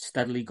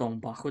steadily going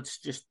backwards,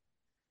 just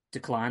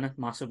declining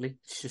massively.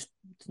 It's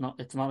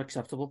not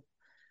acceptable.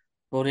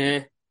 But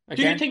again,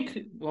 do you think?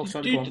 Do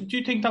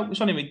you think that?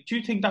 Sorry, mate. Do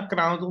you think that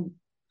ground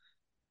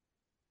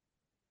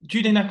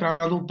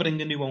will bring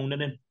a new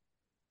owner in?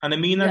 And I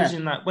mean that as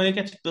in that when it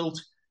gets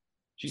built,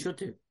 should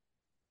do.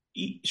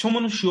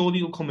 Someone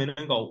surely will come in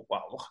and go,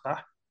 "Wow, look at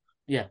that."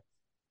 Yeah,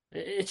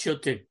 it should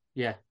do.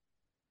 Yeah,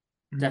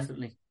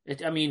 definitely.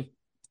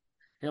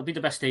 It'll be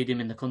the best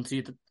stadium in the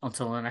country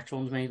until the next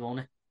one's made, won't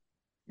it?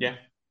 Yeah.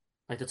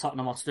 Like the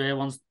Tottenham Hotspur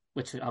ones,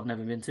 which I've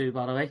never been to,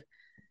 by the way.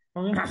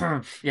 Oh,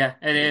 yeah.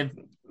 Yeah,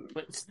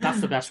 but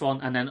that's the best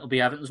one, and then it'll be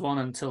Everton's one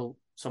until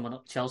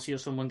Chelsea or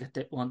someone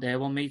want their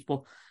one made.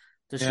 But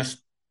there's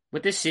just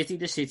with this city,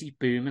 the city's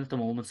booming at the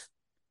moment,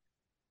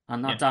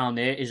 and that down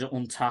there is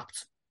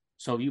untapped.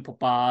 So you put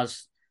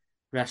bars,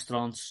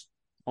 restaurants,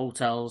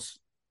 hotels,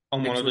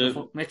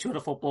 mixed with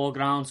a football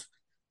ground,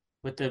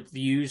 with the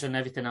views and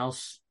everything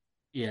else.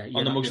 Yeah,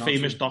 on the most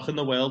famous dock in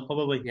the world,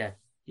 probably. Yeah,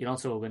 you're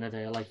onto a winner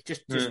there. Like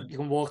just you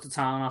can walk to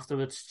town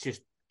afterwards.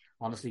 Just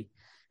honestly,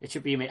 it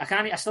should be me.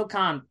 I still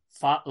can't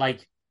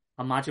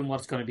imagine what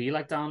it's going to be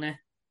like down there.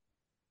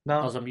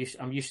 No, because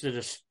I'm used to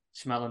just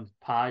smelling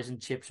pies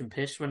and chips and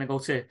piss when I go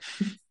to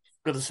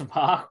Goodison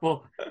Park.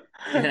 But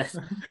yeah,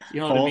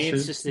 you know what I mean.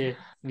 It's just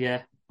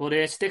yeah.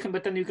 But sticking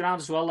with the new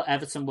ground as well, the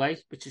Everton Way,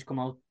 which has come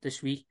out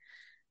this week,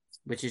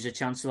 which is a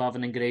chance to have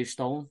an engraved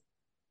stone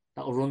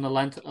that will run the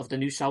length of the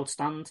new South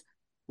Stand,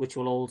 which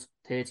will hold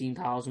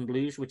 13,000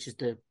 blues, which is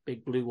the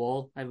big blue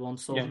wall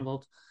everyone's talking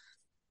about.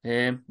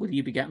 Will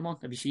you be getting one?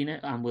 Have you seen it?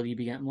 And will you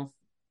be getting one?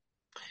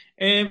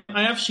 I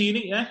have seen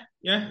it,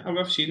 yeah, I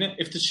have seen it.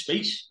 If there's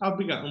space, I'll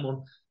be getting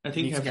one. I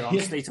think you need to get on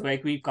straight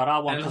away. We've got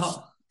our one.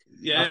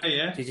 Yeah.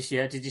 Did you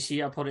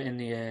see? I put it in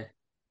the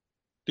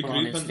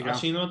group, and I've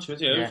seen it on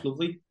Twitter. Yeah, it was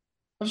lovely.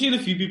 I've seen a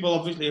few people,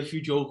 obviously, a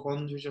few joke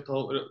ones, which I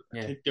thought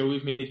they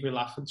always make me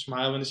laugh and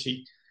smile when I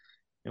see,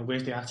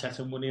 where's the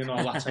Arteta money and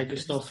all that type of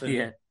stuff.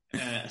 And,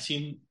 I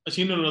seen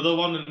another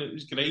one and it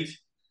was great.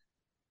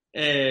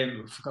 I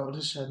forgot what I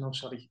said. No,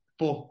 sorry,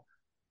 but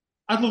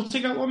I'd love to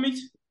get one, mate.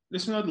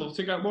 Listen, I'd love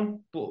to get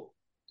one, but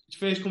it's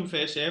first come,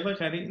 first serve,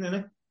 like anything,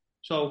 innit?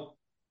 So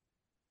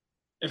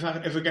if I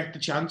get the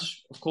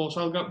chance, of course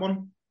I'll get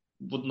one.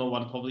 Wouldn't know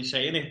what I'd probably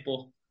say in it,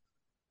 but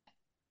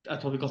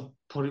I'd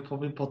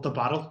probably put the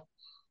barrel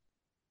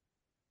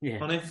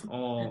on it,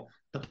 or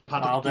the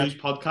Paddock Blues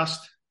podcast.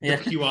 The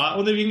QR. I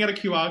wonder if you can get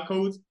a QR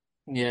code.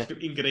 Yeah,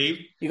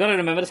 engraved. You got to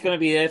remember it's going to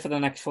be there for the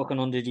next fucking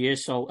 100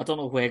 years. So I don't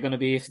know if we're going to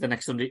be here for the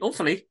next 100.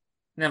 Hopefully,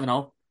 never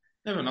know.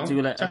 Do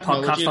a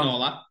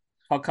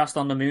podcast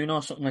on the moon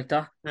or something like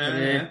that.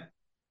 Yeah.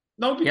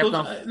 No,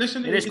 because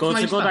listen, it's good.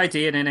 It's a good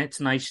idea, and it's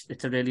nice.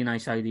 It's a really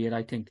nice idea,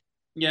 I think.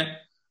 Yeah,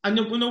 and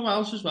we know what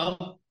else as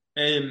well.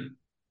 It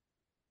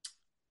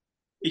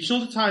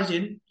sort of ties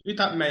in with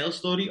that mail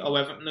story. Oh,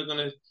 Everton are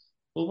gonna.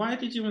 Well, why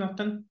did you do that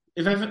then?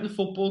 If Everton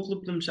Football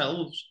Club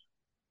themselves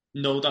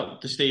know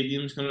that the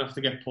stadium's going to have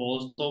to get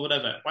paused or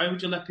whatever, why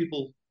would you let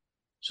people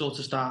sort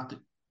of start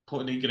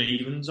putting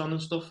engravings on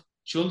and stuff?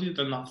 Surely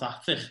they're not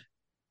that thick.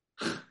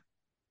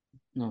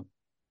 No.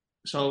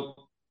 So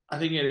I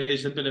think it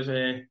is a bit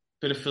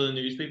of filling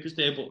newspapers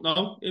there, but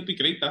no, it'd be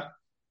great that.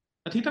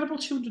 I think they're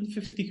about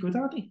 250 quid,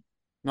 aren't they?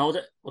 No,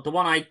 the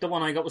one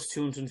I got was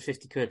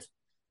 250 quid,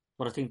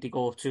 but I think they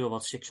go up to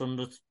about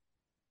 600.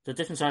 The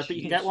different size, but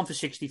you can get one for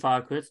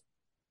 65 quid.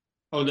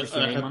 Oh, like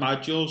a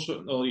badge or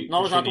something?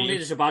 No, I don't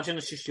need a badge, and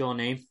it's just your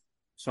name.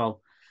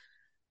 So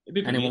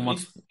anyone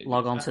wants to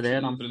log on to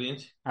there.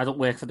 I don't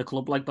work for the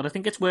club, but I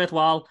think it's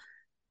worthwhile.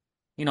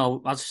 As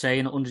I say,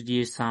 in 100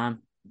 years'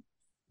 time,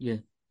 your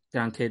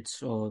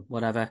grandkids or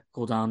whatever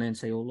go down there and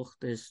say, "Oh, look,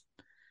 there's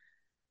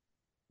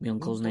my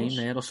uncle's name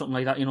there," or something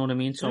like that. You know what I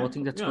mean? So I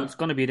think that's good. It's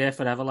going to be there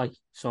forever,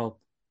 so.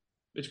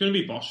 It's going to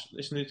be boss.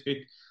 Listen, it's good.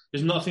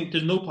 There's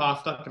no part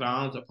of that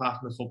ground apart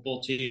from the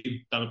football team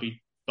that would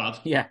be bad.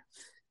 Yeah,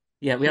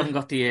 we haven't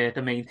got the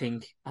main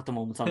thing at the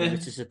moment on it,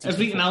 which is a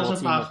everything else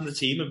apart from the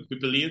team would be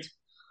brilliant.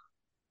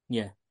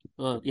 Yeah,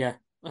 yeah.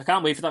 I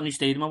can't wait for that new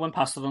stadium. I went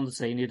past it on the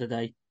train the other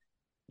day.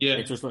 Yeah,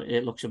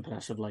 it looks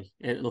impressive.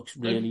 It looks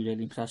really,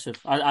 really impressive.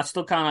 I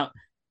still I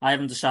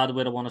haven't decided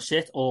where I want to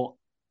sit, or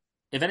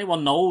if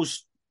anyone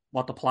knows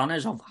what the plan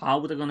is of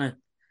how they're gonna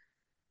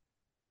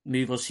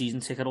move us season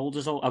ticket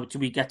holders? Or do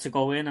we get to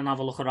go in and have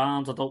a look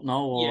around? I don't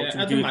know. Or Yeah, do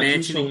we I'd do it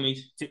imagine so, virtually?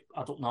 mate.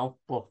 I don't know.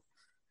 But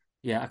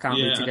yeah, I can't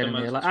wait Yeah, to I'd get in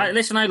there. imagine Like, so.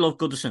 listen, I love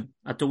Goodison.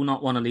 I do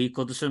not want to leave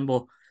Goodison,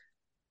 but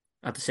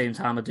at the same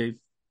time, I do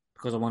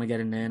because I want to get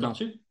in there Got now.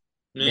 to. Yeah,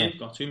 Yeah, you've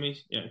got to,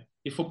 mate. Yeah.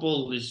 Your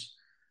football is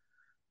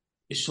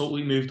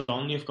totally moved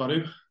on. You've got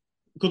to.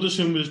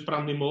 Goodison was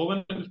Bramley Moore when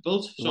it was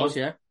built, it was. so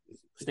Yeah,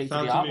 it's state of the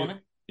time to art, move. wasn't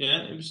it?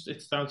 Yeah,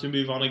 it's time to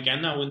move on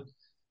again now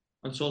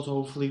and sort of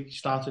hopefully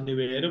start a new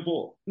era.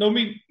 But no,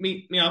 me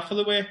for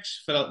the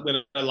works with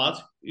a lad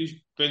who's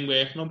been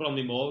working on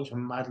Bramley Moore, who's a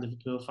mad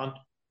Liverpool fan,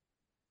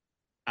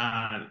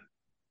 and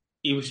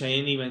he was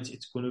saying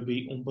it's going to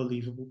be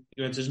unbelievable.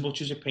 He went, as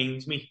much as it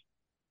pains me,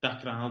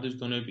 that ground is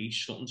going to be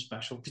something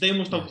special because they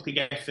must Yeah. obviously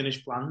get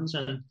finished plans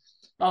and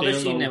Oh, they've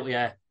they'll seen know it.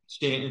 Yeah,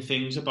 certain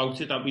things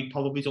about it that we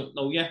probably don't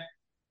know yet.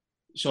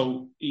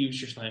 So he was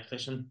just like,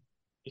 listen,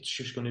 it's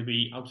just going to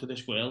be out of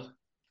this world.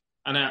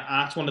 And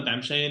that's one of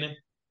them saying it.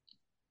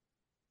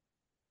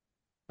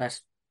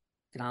 best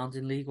ground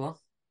in League One.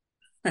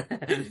 Only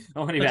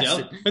Bloody best.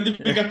 hell. When did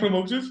we get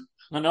promoted?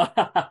 I know.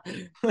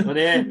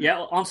 But yeah,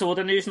 on to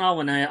other news now.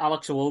 When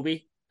Alex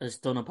Iwobi has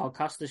done a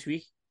podcast this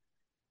week.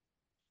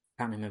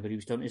 Can't remember who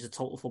he's done. Is it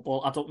Total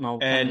Football? I don't know.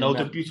 Can't No, the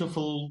remember.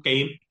 beautiful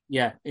game.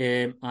 Yeah,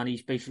 and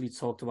he's basically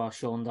talked about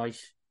Sean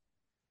Dyche.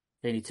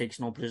 Then he takes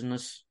no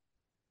prisoners.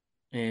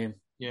 Yeah.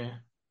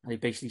 And he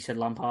basically said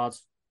Lampard.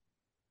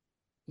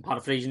 I'm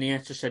paraphrasing here.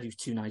 Just said he was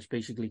too nice.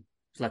 Basically,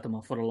 just let them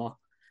off for a lot.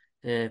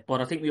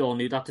 But I think we all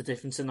knew that the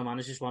difference in the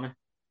managers, wasn't it?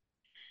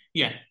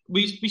 Yeah.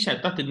 We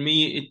said that, didn't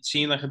we? It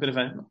seemed like a bit of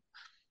a, I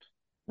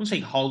wouldn't say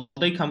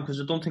holiday camp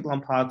because I don't think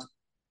Lampard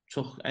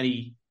took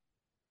any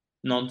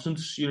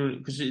nonsense,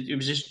 because it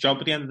was his job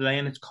at the end of the day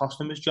and it's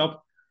cost him his job.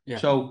 Yeah.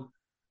 So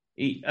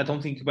I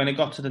don't think when it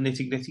got to the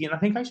nitty gritty, and I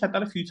think I said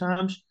that a few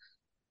times,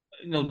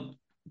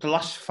 the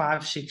last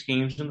 5, 6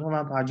 games under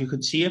Lampard, you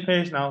could see a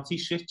personality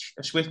switch.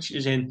 A switch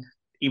is in,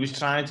 he was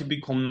trying to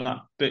become that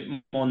bit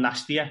more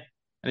nastier,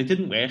 and it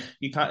didn't work.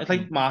 You can't. It's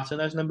like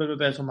Martinez, remember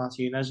Roberto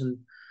Martinez, and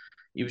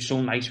he was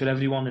so nice with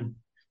everyone, and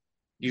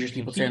you just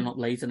People think turning up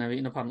late and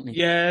everything, apparently.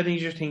 yeah, and you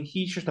just think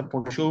he's just a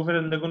pushover,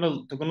 and they're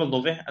gonna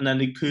love it, and then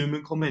the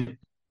Koeman come in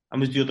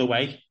and was the other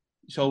way.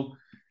 So,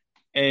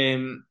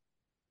 no,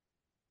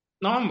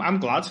 I'm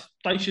glad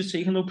Dyche is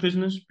taking no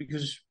prisoners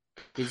because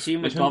Did you see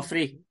him with listen,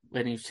 Godfrey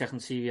when he was checking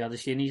to see if he had the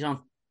shinies on?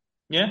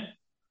 yeah,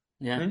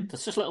 Yeah,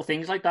 that's just little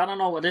things like that. I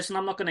know. Listen,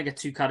 I'm not going to get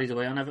too carried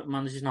away on Everton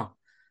managers now.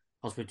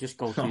 Because we just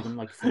go through them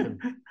like fucking,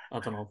 I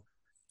don't know.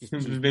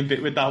 We've been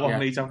bit with that one, yeah.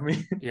 mate, haven't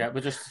we? Yeah,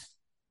 we're just,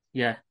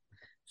 yeah.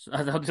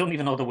 I don't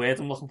even know the word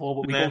I'm looking for,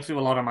 but we Yeah. go through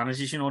a lot of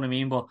managers, you know what I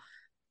mean? But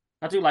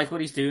I do like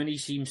what he's doing. He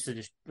seems to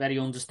just very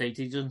understated.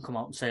 He doesn't come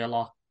out and say a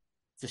lot.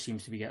 Just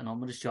seems to be getting on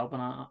with his job.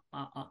 And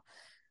at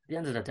the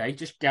end of the day,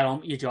 just get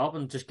on with your job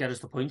and just get us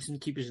the points and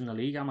keep us in the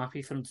league. I'm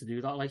happy for him to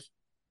do that. Like,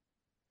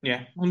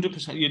 Yeah,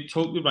 100%. You're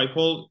totally right,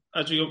 Paul.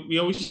 As we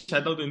always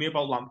said, though, didn't we,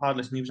 about Lampard?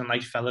 Listen, he was a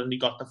nice fella and he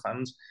got the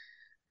fans.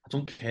 I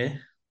don't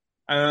care.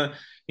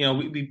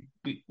 We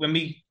when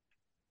we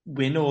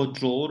win or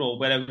draw or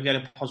wherever we get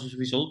a positive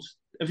result,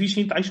 have you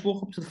seen Dice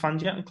walk up to the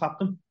fans yet and clap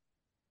them?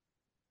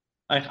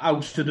 Like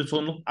out to the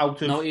tunnel,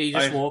 out of no, he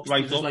just walks,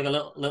 right just up. like a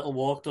little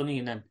walk, doesn't he?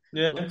 And then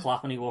Yeah, little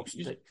clap and he walks.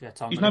 he's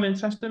not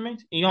interested,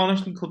 mate. He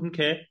honestly couldn't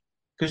care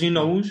because he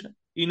knows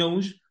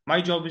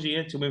my job is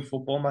here to win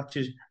football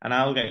matches, and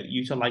I'll get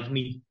you to like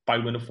me by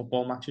winning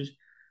football matches.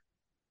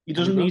 He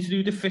doesn't need to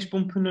do the fist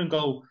bumping and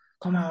go,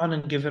 come on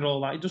and give it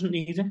all that. He doesn't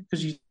need it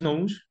because he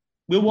knows.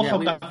 We'll walk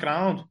out that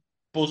ground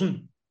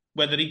buzzing,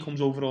 whether he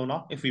comes over or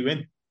not, if we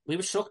win. We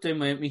were sucked in,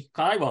 weren't we?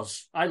 I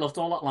was. I loved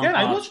all that Lampard.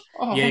 Yeah, I was.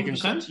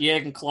 100%.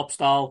 Jurgen Klopp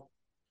style.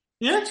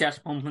 Yeah.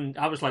 Chest pumping.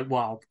 I was like,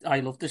 wow, I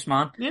love this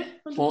man. Yeah,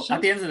 100%. But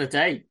at the end of the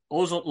day,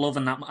 us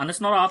loving that, and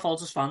it's not our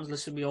fault as fans.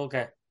 Listen, we all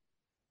get,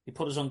 he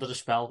put us under the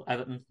spell,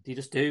 Everton. They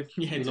just do.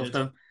 Yeah, we love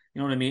them. You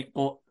know what I mean?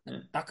 But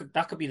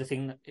that could be the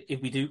thing that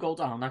if we do go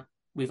down, that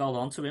we've held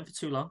on to him for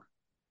too long.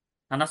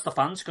 And that's the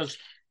fans, because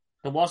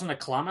there wasn't a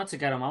clamour to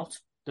get him out.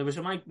 There was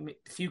a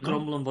few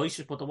grumbling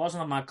voices, but there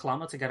wasn't a mad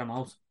clamour to get him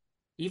out.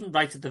 Even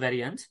right at the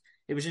very end.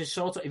 It was just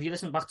sort of, if you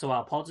listen back to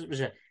our pods, it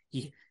was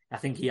I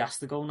think he has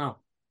to go now.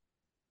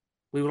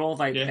 We were all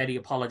very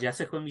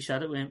apologetic when we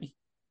said it, weren't we?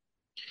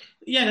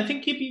 Yeah, and I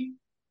think he'd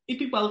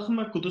be welcome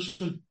at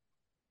Goodison.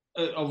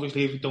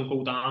 Obviously, if we don't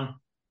go down.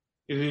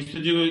 If we was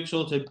to do a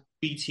sort of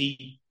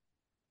BT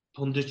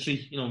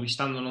punditry, we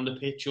standing on the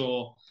pitch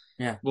or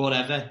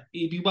whatever,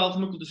 he'd be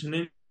welcome at Goodison.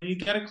 And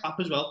you'd get a clap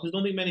as well, because I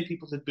don't think many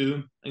people would boo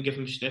him and give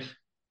him stiff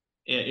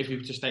if he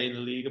were to stay in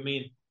the league, I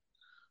mean.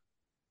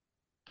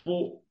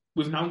 But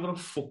we've now got a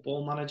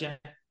football manager,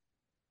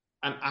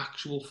 an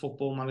actual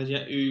football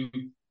manager who's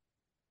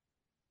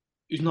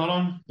not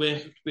on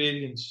work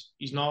experience.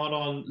 He's not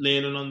on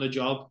learning on the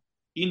job.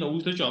 He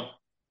knows the job,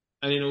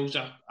 and he knows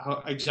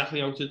exactly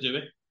how to do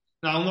it.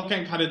 Now, I'm not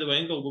getting carried away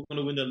and go, we're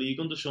going to win the league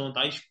under Sean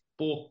Dyche,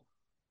 but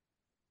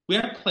we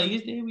have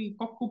players there. We've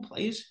got good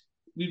players.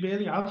 We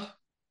really have.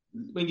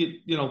 When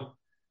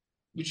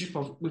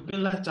we've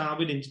been let down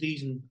with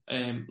injuries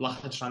and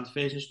lack of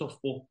transfers and stuff,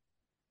 but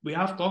we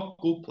have got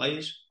good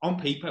players on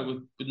paper.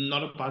 We're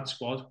not a bad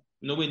squad.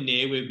 We're nowhere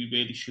near where we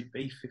really should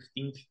be,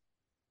 15th.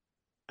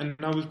 And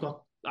now we've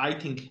got, I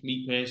think,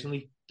 me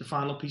personally, the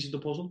final piece of the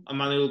puzzle. And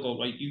Manu will go,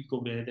 right, you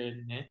go there,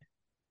 and there.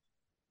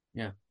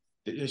 Yeah.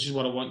 This is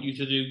what I want you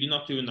to do. You're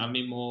not doing that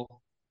anymore.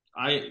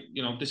 I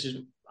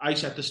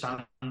set the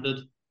standard.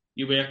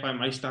 You work by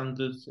my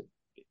standards.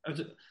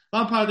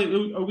 Lampard,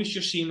 it always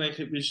just seemed like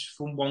it was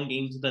from one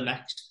game to the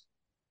next.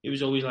 It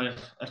was always like,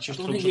 let's just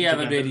I throw don't think something he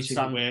ever together really and see if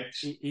it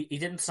works. he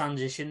didn't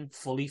transition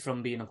fully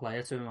from being a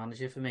player to a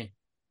manager for me.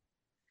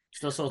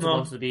 Still sort of No.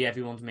 wanted to be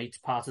everyone's mate,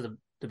 part of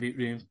the boot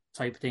room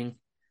type thing.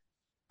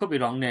 Could be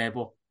wrong there,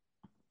 but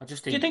I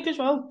just Do you think... think as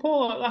well,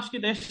 Paul, I'll ask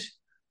you this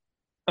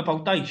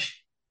about Dyche,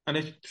 and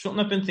it's something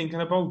I've been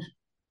thinking about,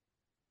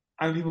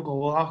 and people go,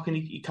 well, how can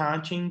he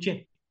can't change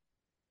it?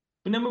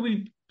 Remember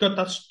we got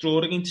that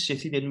draw against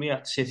City, didn't we,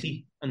 at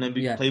City? And then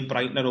we Yeah. played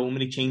Brighton at home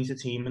and he changed the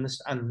team and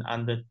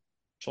the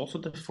sort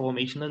of the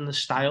formation and the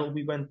style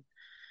we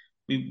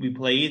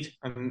played,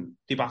 and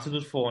they battered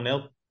us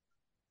 4-0,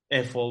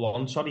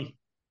 4-1, sorry.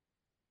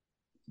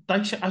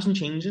 Dyche hasn't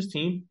changed his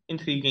team in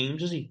 3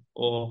 games, has he?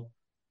 Or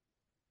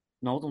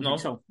No, I don't think no?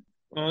 so.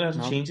 No, he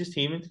hasn't No. changed his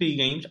team in 3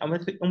 games, and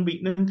we're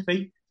unbeaten in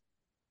 3.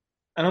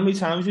 And how many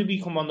times would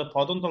we come on the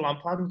pod under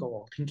Lampard and go,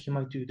 oh, I think he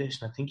might do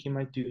this and I think he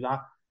might do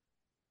that.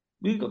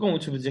 We got going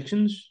to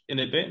predictions in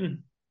a bit,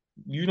 and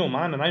you know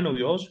mine and I know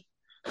yours.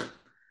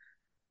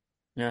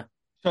 Yeah.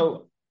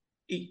 So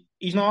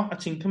he's not a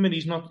tinkerman.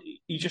 He's not.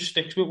 He just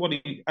sticks with what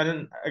he.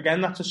 And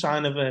again, that's a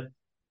sign of a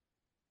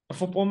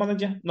football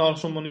manager, not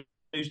someone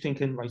who's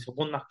thinking, right, I've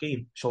won that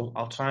game, so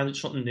I'll try and do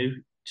something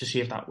new to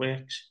see if that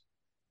works.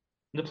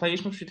 And the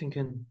players must be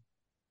thinking,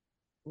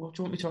 what do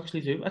you want me to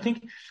actually do? I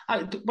think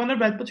when I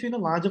read between the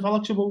lines of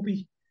Alex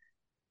Iwobi,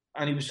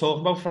 and he was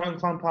talking about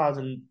Frank Lampard,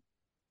 and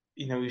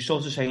he's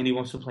sort of saying he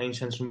wants to play in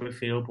central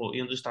midfield, but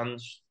he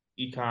understands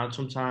he can't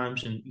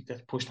sometimes, and he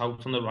gets pushed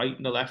out on the right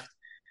and the left.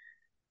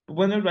 But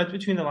when I read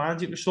between the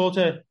lines, it was sort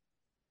of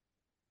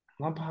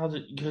Lampard,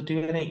 you could do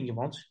anything you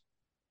want.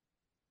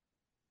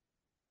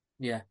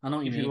 Yeah, I know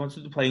what you If mean. he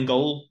wanted to play in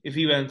goal, if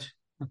Alex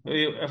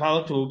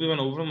Iwobi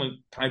went over him and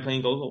can I play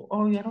in goal?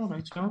 Oh yeah, all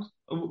right, Charles.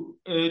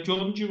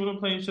 Jordan, do you want to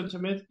play in centre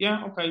mid?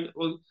 Yeah, okay.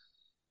 Well,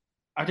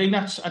 I think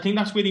that's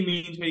what he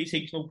means when he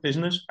takes no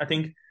prisoners. I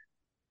think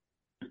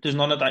there's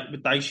none of that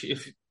with Dyche.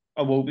 If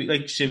Iwobi,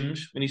 like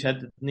Sims, when he said,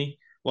 didn't he,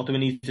 what do we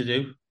need to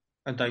do?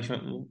 And Dyche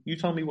went, well, you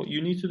tell me what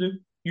you need to do.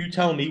 You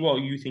tell me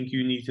what you think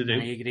you need to do.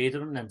 And he agreed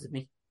with him then, didn't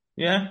he?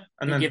 Yeah.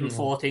 And He then gave him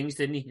 4 things,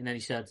 didn't he? And then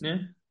he said, yeah,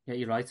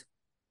 you're right.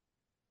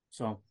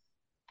 So,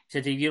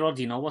 he said, you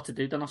already know what to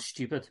do, they're not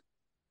stupid.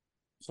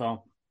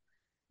 So,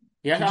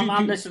 yeah,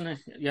 I'm listening.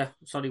 Yeah,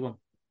 sorry, go on.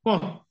 Go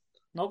on.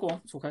 No, go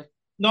on, it's okay.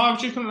 No, I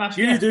was just going to ask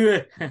you. You do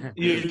it.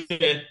 You do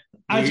it.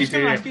 I was just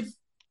going to ask you,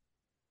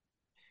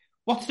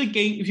 what's the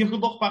game, if you could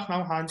look back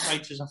now,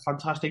 hindsight is a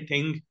fantastic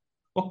thing.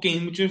 What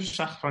game would you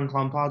sack Frank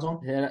Lampard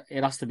on?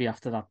 It has to be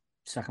after that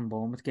second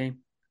Bournemouth game.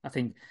 I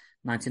think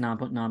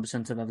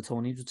 99.9% of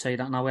Evertonians would say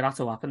that. Now, it had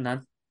to happen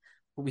then.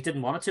 But we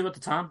didn't want it to at the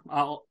time.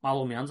 I'll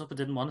hold my hands up. I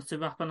didn't want it to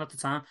happen at the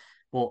time.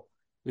 But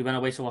we went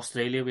away to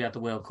Australia. We had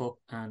the World Cup,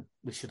 and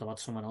we should have had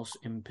someone else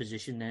in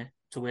position there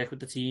to work with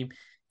the team,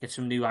 get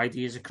some new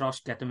ideas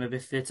across, get them a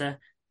bit fitter,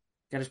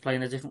 get us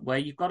playing a different way.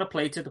 You've got to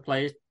play to the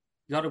players.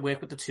 You've got to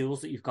work with the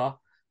tools that you've got.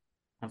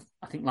 And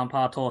I think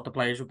Lampard thought the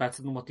players were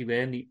better than what they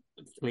were, and they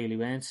clearly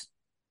weren't.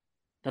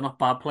 They're not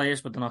bad players,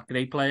 but they're not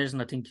great players,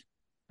 and I think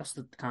that's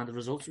the kind of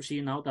results we're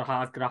seeing now. They're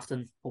hard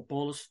grafting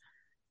footballers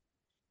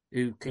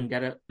who can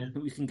get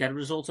a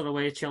result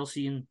away at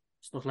Chelsea and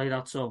stuff like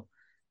that. So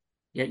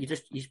yeah,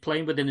 he's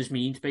playing within his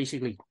means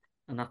basically,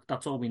 and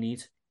that's all we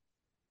need.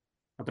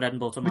 A bread and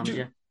butter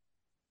manager.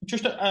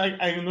 Just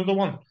another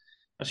one.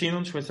 I seen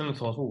on Twitter and I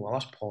thought, oh well,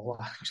 that's Paul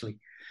actually.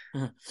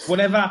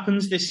 Whatever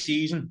happens this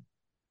season,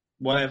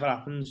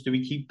 do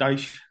we keep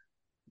Dyche?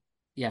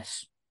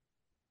 Yes,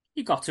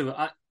 you got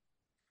to.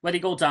 When he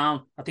go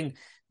down, I think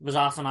there was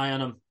half an eye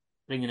on him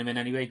bringing him in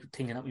anyway,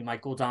 thinking that we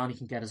might go down. He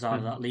can get us out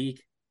of that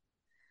league.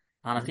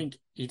 And I think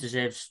he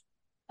deserves,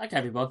 like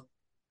everyone,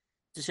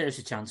 deserves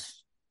a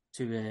chance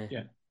to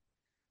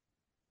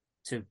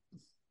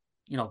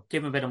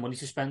give him a bit of money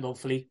to spend.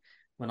 Hopefully,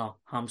 we're not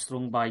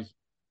hamstrung by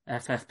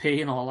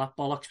FFP and all that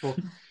bollocks. But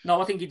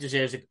no, I think he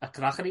deserves a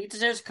crack at it. He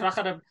deserves a crack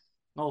at it.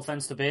 No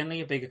offence to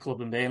Burnley, a bigger club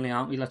than Burnley,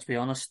 aren't we? Let's be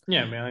honest.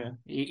 Yeah.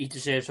 He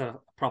deserves a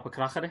proper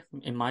crack at it,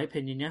 in my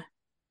opinion. Yeah,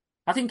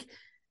 I think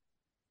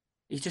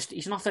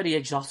he's not very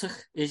exotic,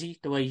 is he?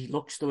 The way he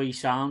looks, the way he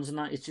sounds, and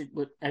that. It's just,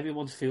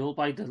 everyone's fooled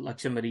by the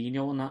likes of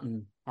Mourinho and that,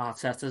 and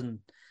Arteta and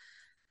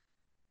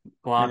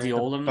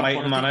Guardiola and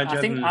that.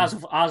 I think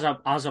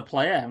as a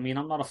player, I mean,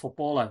 I'm not a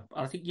footballer, but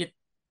I think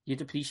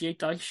you'd appreciate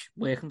Dyche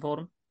working for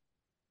him.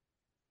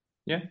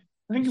 Yeah,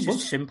 I think it's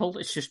just simple.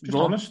 It's just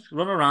run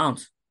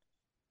around,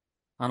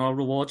 and I'll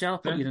reward you. I'll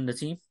put you in the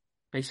team,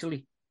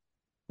 basically.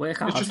 Work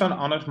hard. He's just an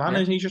honest man,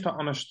 isn't he? He's just an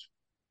honest.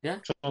 Yeah.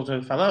 Sort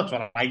of fella, that's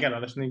what I get,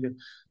 honestly.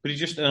 But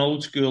he's just an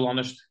old school,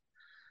 honest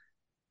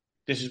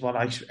this is what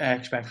I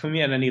expect from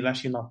you, and any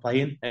less you're not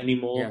playing, any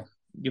Yeah. more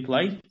you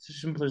play. It's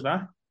as simple as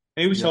that.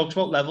 He always talks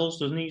about levels,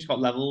 doesn't he? He's got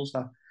levels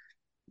that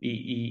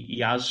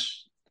he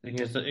has. I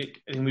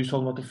think we were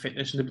talking about the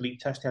fitness and the bleep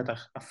test. He had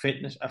a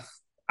fitness,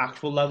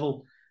 actual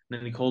level, and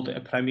then he called it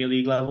a Premier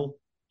League level.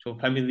 So a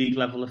Premier League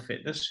level of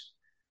fitness.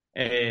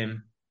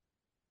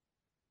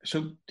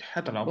 So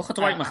I don't know. Look at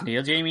Dwight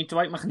McNeil, Jamie.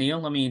 Dwight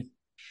McNeil. I mean,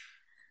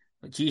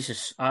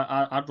 Jesus,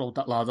 I wrote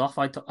that lad off.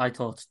 I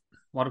thought,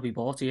 what have we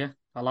bought here?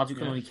 A lad who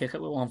can only kick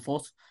it with 1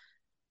 foot.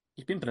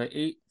 He's been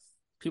brilliant.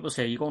 People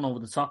say you're going over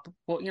the top,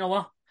 but you know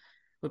what?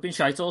 We've been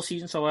shite all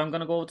season, so I'm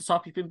going to go over the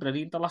top. He's been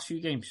brilliant the last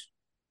few games.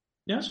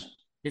 Yes.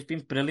 He's been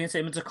brilliant.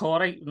 Him and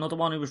Zakore, another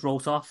one who was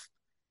wrote off.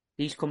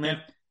 He's come in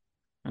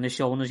and he's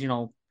showing us,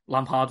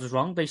 Lampard was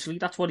wrong. Basically,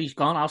 that's what he's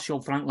gone. I'll show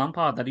Frank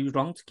Lampard that he was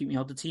wrong to keep me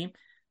out of the team.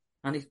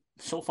 And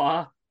so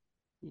far,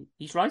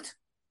 he's right.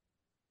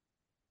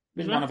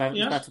 He's one of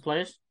Everton's better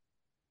players.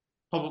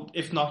 Probably,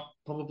 if not,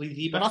 probably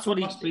the best. But that's what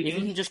if he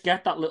can just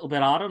get that little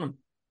bit out of him,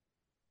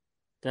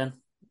 then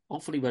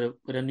hopefully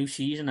with a new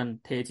season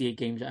and 38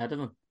 games ahead of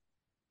him,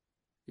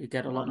 you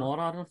get a lot more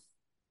out of him.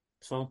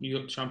 So New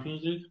York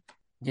Champions League.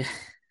 Yeah.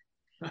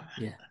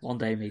 Yeah, one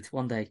day, mate.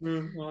 One day.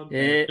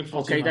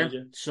 Okay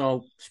then.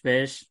 So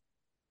Spurs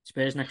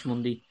next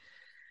Monday.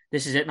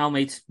 This is it now,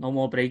 mate. No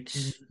more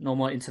breaks. No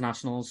more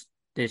internationals.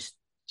 This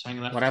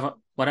whatever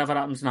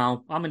happens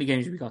now. How many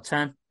games have we got?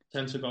 10.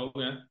 10 to go.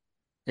 Yeah.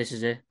 This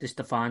is it. This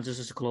defines us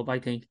as a club. I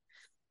think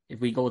if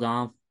we go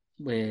down,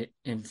 we're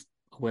in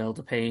a world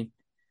of pain.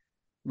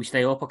 We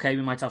stay up, okay.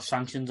 We might have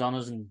sanctions on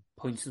us and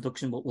points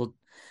deduction, but we'll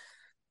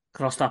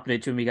cross that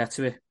bridge when we get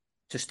to it.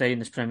 Just stay in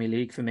this Premier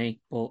League for me.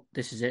 But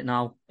this is it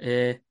now.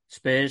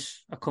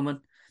 Spurs are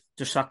coming.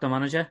 Just sacked the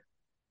manager.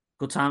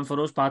 Good time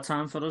for us, bad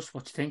time for us.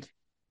 What do you think?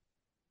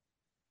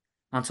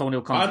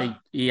 Antonio Conte,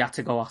 he had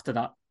to go after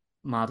that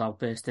mad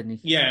outburst, didn't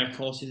he? Yeah, of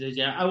course he did,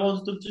 yeah. I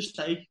wanted them to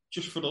stay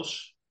just for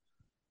us.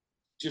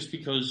 Just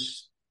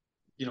because,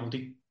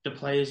 the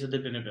players that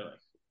have been a bit like,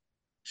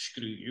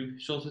 screw you,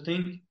 sort of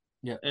thing.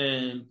 Yeah.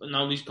 But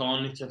now he's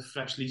gone, it's a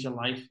fresh lease of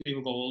life.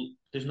 People go, well,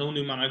 there's no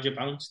new manager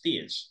bounce,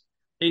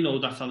 they know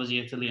that fella's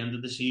here till the end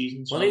of the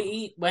season. So.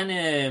 Well,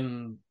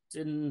 when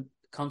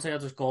Conte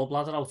had his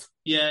gallbladder out,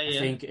 I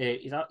think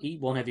he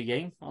won every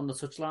game on the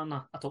touchline.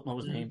 I don't know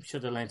his name.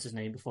 Should have learnt his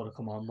name before I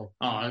come on. But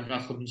I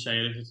couldn't say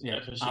it.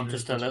 I'm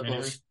just a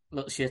little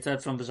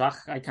shithead from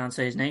Bazak. I can't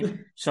say his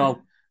name.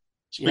 So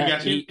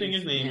Spaghetti, thing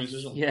his name is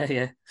as well.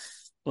 Yeah.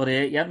 But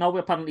no,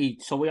 apparently,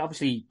 so we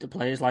obviously, the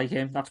players like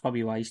him, that's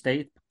probably why he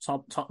stayed.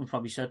 Tottenham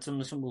probably said to him,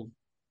 listen, we'll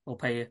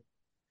pay you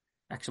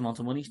X amount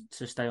of money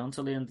to stay on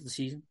till the end of the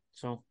season.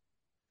 So,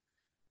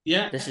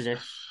 this is it.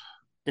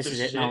 This is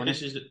it now,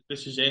 This is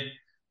it.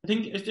 I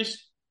think, is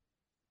this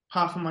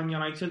apart from Man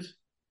United?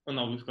 Oh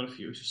no, we've got a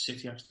few. It's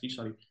City, actually,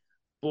 sorry.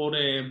 But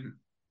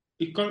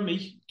you've got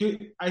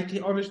to I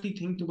honestly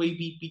think the way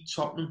we beat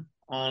Tottenham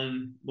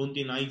on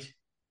Monday night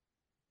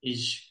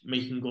is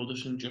making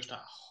Goodison just a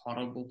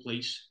horrible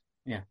place.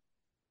 Yeah.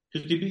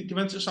 Because they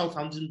went to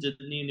Southampton,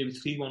 didn't they? And they were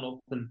 3-1 up,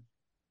 and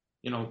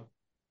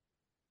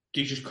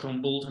they just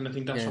crumbled. And I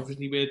think that's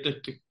obviously where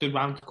the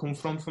rank come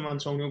from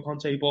Antonio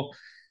Conte. But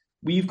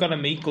we've got to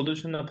make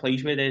Goodison a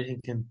place where they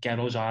can get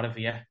us out of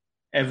here.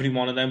 Every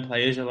one of them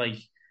players are like,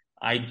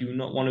 I do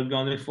not want to be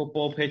on this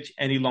football pitch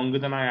any longer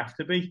than I have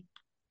to be.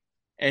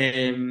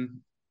 I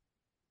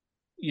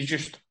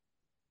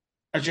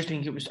just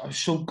think I was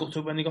so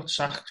gutted when he got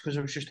sacked, because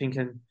I was just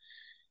thinking,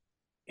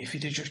 if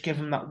he'd just give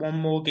him that one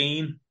more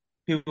game,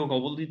 people go,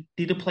 well,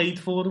 they'd have played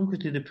for him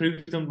because they'd have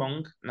proved him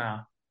wrong.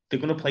 Nah, they're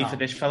going to play for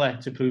this fella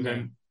to prove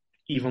him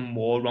even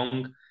more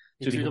wrong.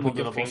 He threw them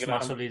under the bus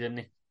massively, didn't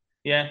he?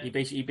 Yeah. He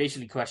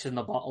basically questioned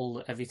the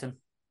bottle, everything.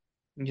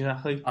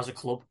 Exactly. As a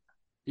club.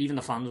 Even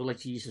the fans were like,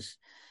 Jesus.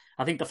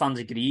 I think the fans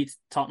agreed.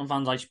 Tottenham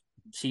fans I've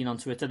seen on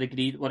Twitter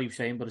agreed what he was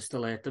saying, but it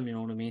still hurt them, you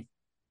know what I mean?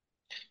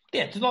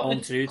 Yeah, it's not.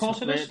 Home truth.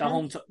 The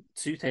home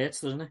truth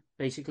hurts, doesn't it?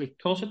 Basically. Of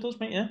course it does,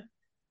 mate, yeah.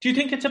 Do you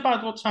think it's a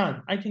bad luck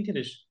sign? I think it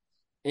is.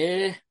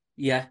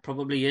 Yeah,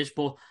 probably is,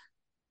 but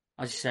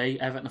as you say,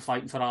 Everton are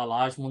fighting for our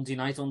lives Monday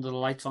night under the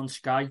lights on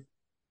Sky.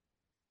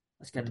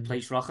 Let's get the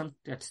place rocking.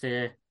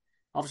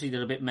 Obviously,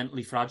 they're a bit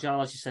mentally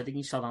fragile, as you said,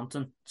 against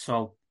Southampton.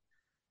 So,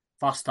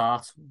 fast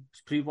start.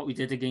 Let's prove what we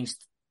did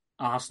against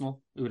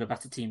Arsenal, who were a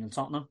better team than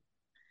Tottenham.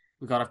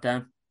 We got it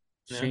down.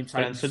 Same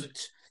time.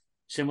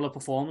 Similar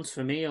performance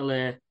for me.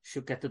 I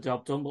should get the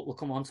job done, but we'll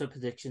come on to a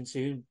prediction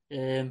soon.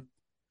 We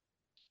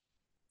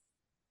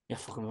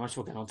might as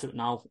well get on to it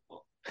now.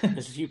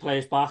 There's a few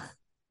players back.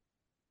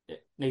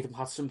 Nathan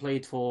Patterson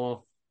played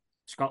for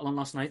Scotland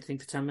last night, I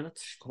think, for 10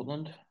 minutes.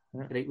 Scotland.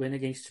 Yeah. Great win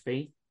against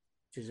Spain,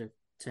 which is a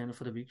turner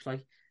for the books,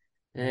 like.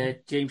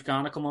 James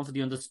Garner come on for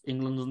the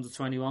England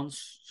under-21s,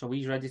 so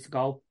he's ready to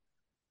go.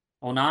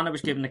 Onana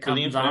was given the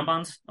captain's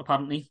armband,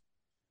 apparently,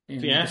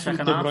 in the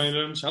second half. De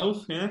Bruyne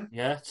himself,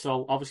 Yeah,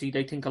 so obviously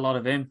they think a lot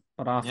of him,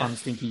 but our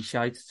fans think he's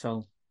shite,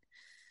 so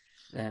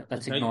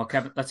let's ignore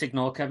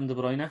Kevin De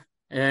Bruyne.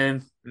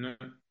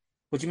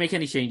 Would you make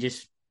any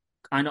changes?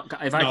 I know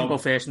if I could go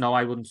first, no,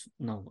 I wouldn't.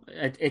 No,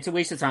 it's a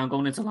waste of time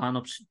going into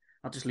lineups.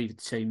 I'll just leave it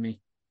the same. Me.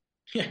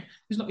 Yeah,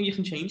 there's nothing you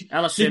can change.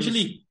 Ellis Sims.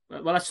 Literally.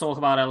 Well, let's talk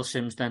about Ellis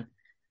Sims then.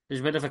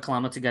 There's a bit of a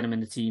clamour to get him in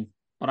the team,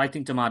 but I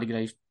think Damari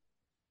Gray's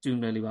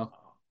doing really well.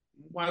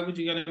 Why would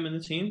you get him in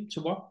the team?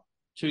 To what?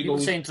 So he People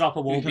goes, saying drop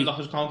a Wobie, knock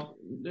his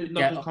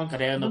confidence.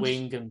 get in the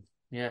wing, and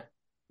yeah.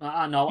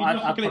 I know,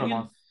 I'd put him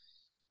on.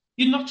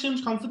 You knock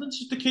Sims' confidence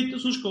if the kid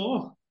doesn't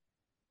score.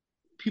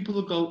 People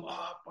will go,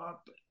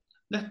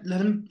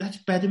 let's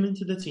bed him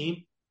into the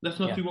team. Let's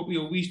not do what we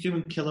always do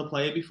and kill a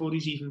player before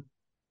he's even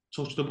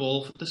touched the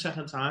ball for the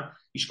second time.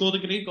 He scored a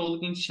great goal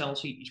against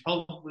Chelsea. He's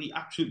probably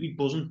absolutely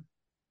buzzing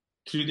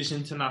through this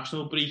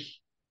international break.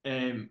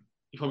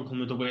 He's probably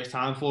coming at the worst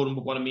time for him,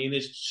 but what I mean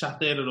is, sat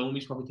there at home,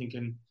 he's probably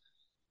thinking,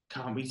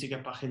 can't wait to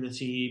get back in the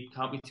team,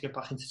 can't wait to get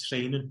back into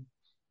training.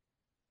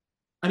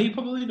 And he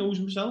probably knows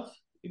himself.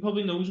 He's not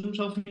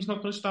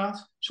going to start.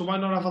 So why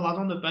not have a lad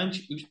on the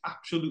bench who's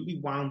absolutely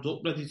wound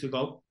up, ready to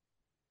go?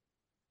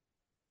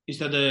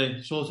 Instead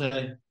of sort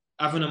of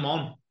having him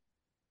on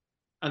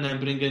and then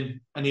bringing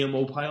a Neil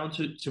Maupay on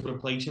to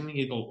replace him, and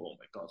you go, oh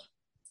my God.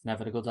 It's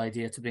never a good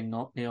idea to bring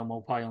Neil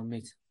Maupay on,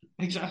 mate.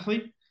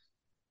 Exactly.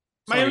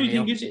 My only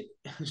thing is,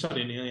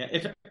 sorry, Neil,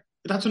 yeah.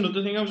 That's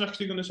another thing I was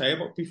actually going to say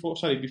about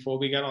before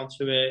we get on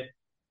to...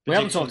 we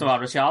haven't talked about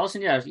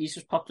Richarlison yet. He's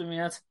just popped in my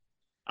head.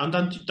 And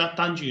then that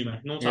Danjuma,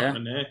 no what's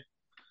happening there.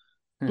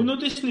 But no,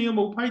 this Neil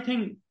Maupay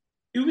thing,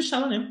 who was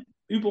selling him?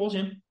 Who bought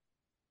him?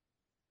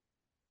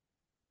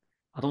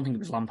 I don't think it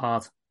was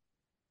Lampard.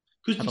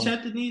 Because he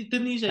said,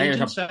 didn't his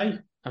agent say?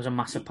 That was a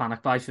massive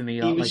panic buy for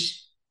me.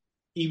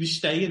 He was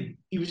staying.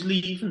 He was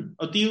leaving.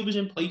 A deal was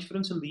in place for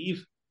him to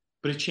leave,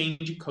 but a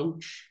change of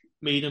coach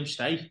made him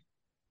stay.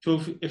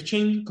 So if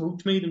change of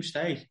coach made him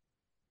stay,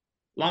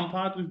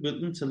 Lampard was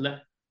willing to let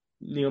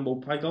Neil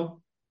Maupay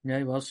go. Yeah,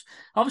 he was.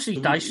 Obviously,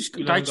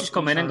 Dyche has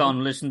come in and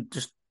gone, listen,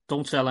 just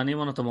don't sell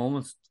anyone at the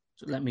moment.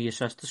 Let me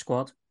assess the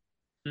squad.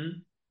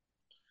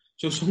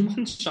 So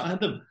someone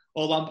signed him.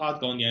 Or Lampard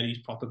gone, yeah, he's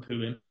proper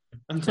pooing.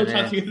 And so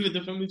tried to get rid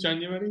of him in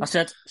January. I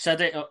said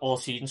it all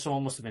season.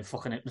 Someone must have been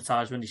fucking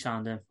hypnotised when he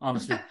signed him.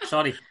 Honestly,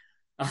 sorry.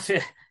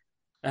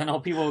 I know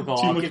people will go,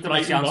 I'll give them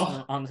a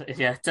chance.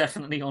 Yeah,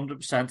 definitely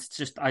 100%. It's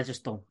just, I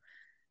just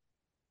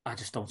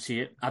don't see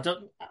it.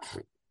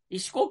 He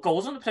scored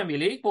goals in the Premier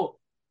League, but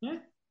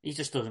he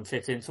just doesn't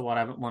fit into what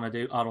I want to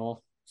do at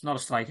all. He's not a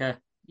striker.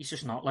 He's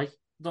just not I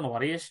don't know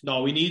what he is.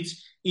 No, he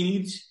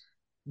needs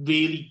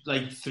really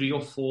 3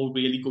 or 4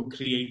 really good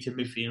creative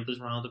midfielders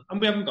around him. And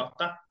we haven't got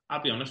that.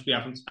 I'll be honest, we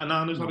haven't. And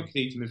Anna's not a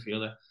creative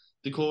midfielder.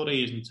 Decore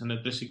isn't, and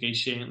Adrissagay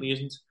certainly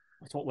isn't.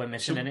 That's what we're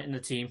missing in the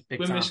team.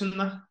 We're missing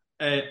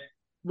that.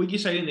 What you're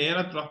saying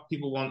there,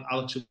 people want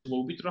Alex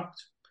Iwobi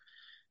dropped.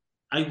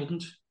 I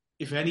wouldn't.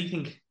 If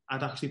anything,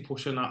 I'd actually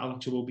push on that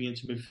Alex Iwobi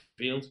into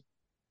midfield.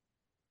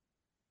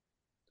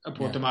 I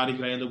put Damari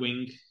Gray on the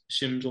wing,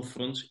 Sims up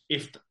front.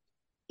 If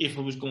I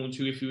was going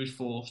to, if he was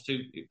forced to,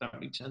 if that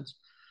makes sense.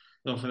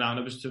 No, for now, I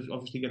was to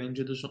obviously get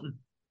injured or something.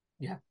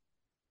 Yeah.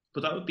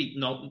 But that would be,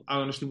 no, I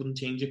honestly wouldn't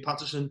change it.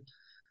 Patterson,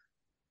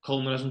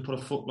 Coleman hasn't put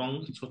a foot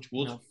wrong, touch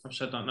wood. No. I've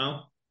said that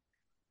now.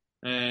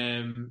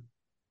 And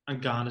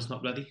Garner's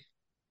not ready.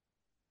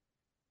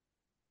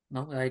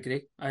 No, I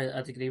agree.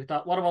 I'd agree with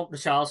that. What about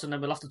Richarlison? Then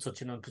we'll have to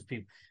touch on him because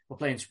we're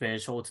playing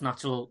Spurs, so it's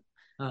natural.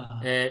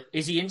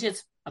 Is he injured?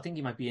 I think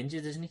he might be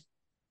injured, isn't he?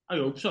 I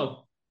hope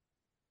so.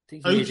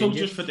 I hope so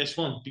just for this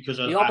one, because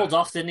he hobbled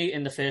off, didn't he,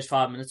 in the first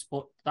 5 minutes,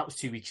 but that was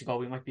 2 weeks ago.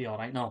 We might be all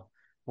right now.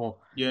 But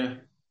yeah.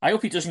 I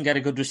hope he doesn't get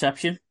a good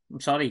reception. I'm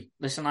sorry.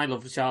 Listen, I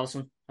love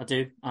Richarlison. I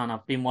do. And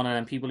I've been one of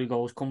them people who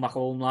goes, come back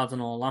home, lads,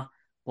 and all that.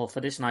 But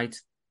for this night,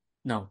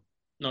 no.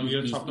 No,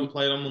 you're a Tottenham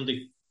player on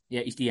Monday.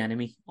 Yeah, he's the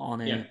enemy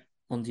on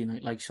Monday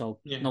night, so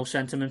no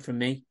sentiment from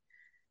me.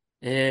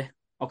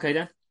 Okay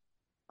then.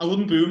 I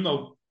wouldn't boo him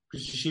though,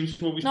 because he seems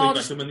to always play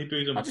better when they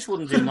boo him. I just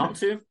wouldn't do nothing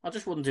to him. I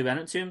just wouldn't do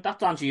anything to him. That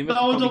Danjuma.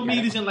 No, I don't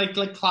mean as in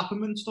like clap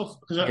him and stuff,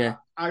 because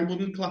I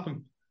wouldn't clap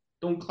him.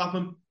 Don't clap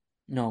him.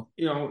 No.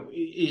 You know,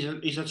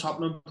 he's a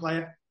Tottenham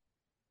player.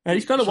 And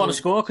he's got to want to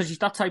score because he's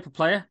that type of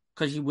player,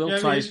 because he will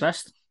try his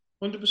best.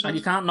 100%. And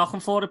you can't knock him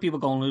for it. People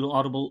going, little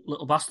horrible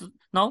little bastard.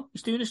 No,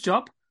 he's doing his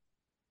job.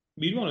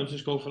 We'd want him to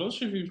score for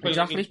us if he was playing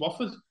against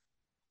Watford.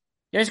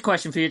 Here's a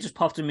question for you, just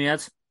popped in my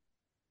head.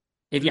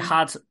 If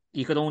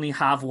you could only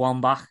have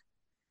one back,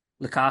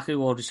 Lukaku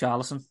or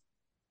Richarlison?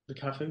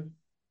 Lukaku.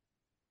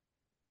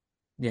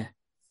 Yeah,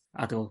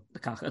 I'd go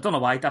Lukaku. I don't know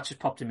why, that just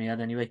popped in my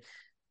head anyway.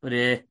 But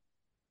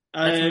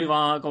let's move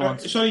on, go on.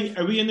 Sorry,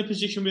 are we in the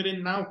position we're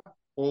in now?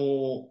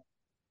 Or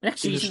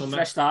next season,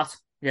 fresh start.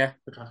 Yeah.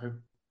 Lukaku.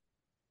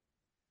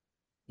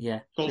 Yeah.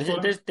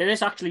 There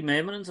is actually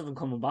murmurings of him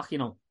coming back,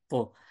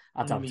 but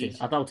I doubt it.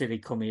 I doubt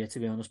he'd come here, to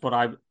be honest. But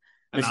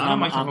I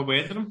might have a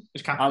word with him.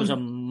 I was a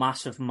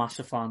massive,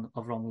 massive fan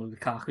of Romelu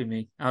Lukaku,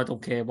 me. I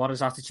don't care what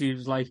his attitude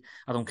was like.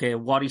 I don't care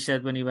what he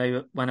said when he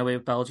went away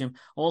with Belgium.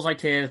 All I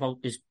care about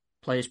is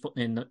players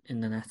putting in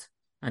the net.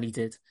 And he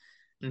did.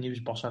 And he was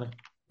boss at it.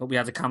 But we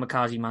had a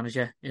kamikaze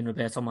manager in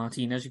Roberto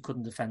Martinez who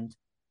couldn't defend.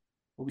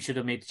 But we should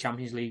have made the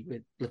Champions League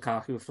with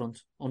Lukaku up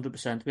front,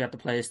 100%. We had the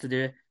players to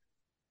do it.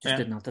 Just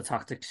didn't have the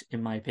tactics,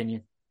 in my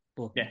opinion.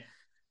 But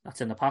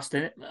that's in the past,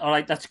 isn't it? All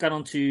right, let's get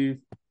on to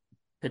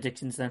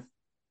predictions then.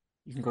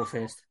 You can go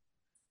first.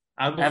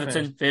 I'll go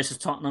Everton first. versus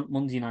Tottenham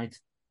Monday night.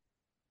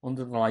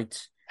 Under the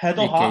lights. Head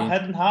and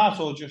heart,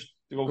 or just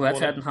go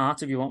ahead, head and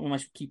heart if you want. We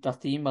might keep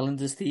that theme.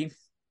 Melinda's team.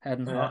 Head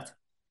and heart.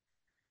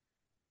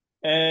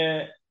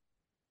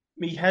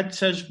 My head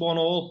says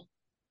 1-1.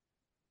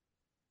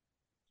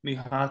 My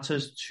heart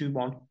says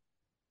 2-1.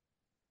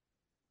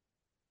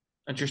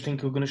 I just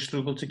think we're going to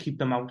struggle to keep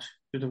them out.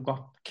 They've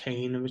got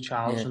Kane and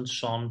Richarlison,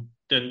 Son.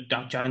 Then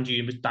Jan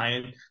was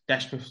dying,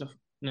 desperate,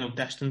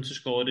 destined to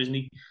score, isn't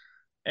he?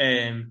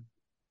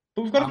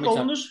 But we've got a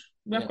goal in us.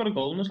 We've got a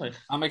goal in us. Like.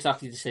 I'm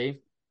exactly the same.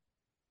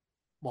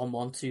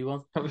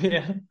 1-1, 2-1.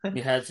 Yeah. My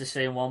head's the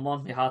same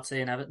 1-1. My heart's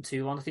saying Everton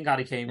 2-1. I think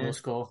Harry Kane will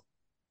score.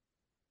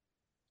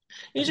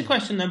 Here's a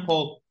question then,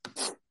 Paul.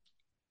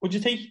 Would you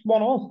take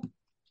 1-1?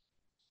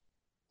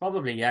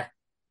 Probably, yeah.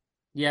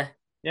 Yeah.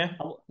 Yeah?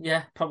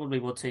 Yeah, probably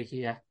would take it,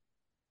 yeah.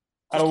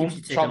 At home,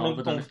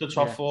 Tottenham going for the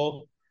top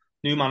four.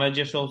 New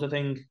manager sort of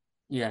thing.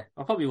 Yeah,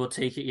 I probably would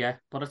take it, yeah.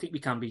 But I think we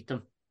can beat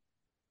them.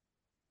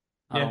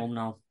 At home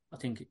now. I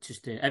think it's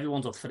just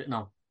everyone's up for it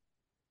now.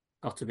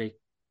 Got to be.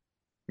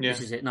 Yeah.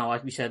 This is it now.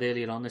 Like we said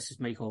earlier on, this is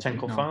make or 10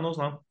 cup finals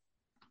now.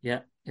 Yeah,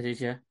 it is,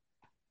 yeah.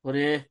 But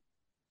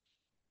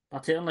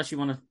that's it, unless you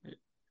want to...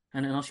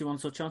 Anything else you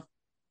want to touch on?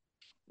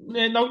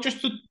 No,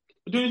 just the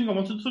only thing I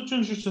want to touch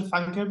on is just to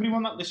thank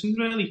everyone that listened,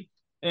 really.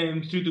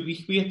 Through the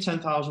week, we had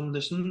 10,000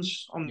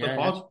 listens on the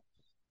pod.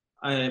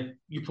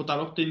 You put that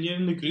up, didn't you,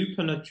 in the group?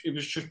 And it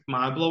was just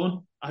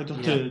mind-blowing. I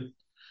thought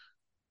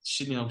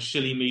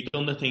silly me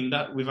done the thing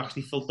that we've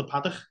actually filled the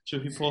paddock. So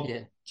if you put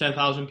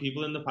 10,000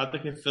 people in the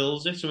paddock, it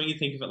fills it. So when you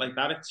think of it like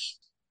that, it's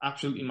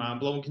absolutely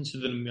mind-blowing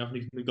considering we haven't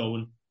even been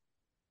going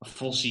a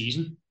full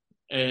season.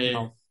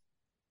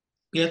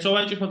 Yeah, so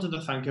I just wanted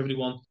to thank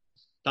everyone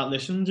that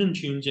listens and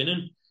tunes in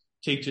and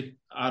takes it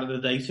out of the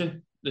day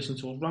to listen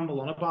to us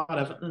ramble on about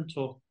Everton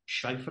until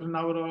shy for an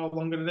hour or how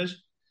longer it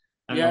is.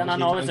 And I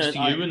know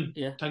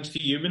thanks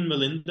to you and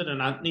Melinda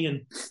and Anthony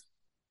and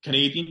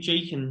Canadian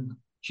Jake and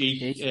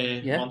Jake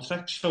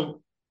Montrex.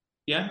 So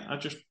I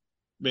just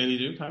really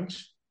do.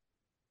 Thanks.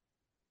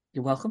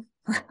 You're welcome.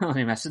 No,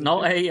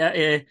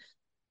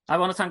 I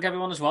want to thank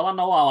everyone as well. I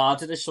know how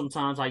hard it is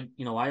sometimes. I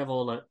have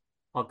all the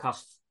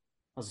podcasts,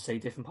 as I say,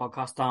 different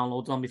podcasts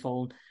downloaded on my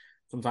phone.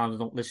 Sometimes I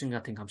don't listen. I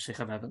think I'm sick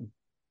of Everton.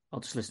 I'll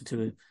just listen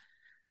to it,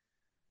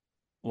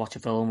 watch a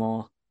film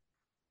or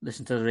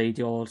listen to the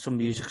radio or some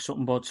music or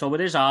something. But so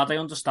it is hard, I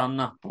understand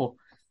that. But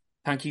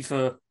thank you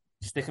for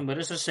sticking with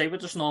us. As I say, we're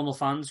just normal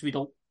fans. We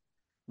don't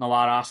know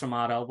our ass from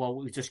our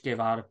elbow. We just give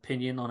our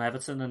opinion on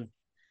Everton, and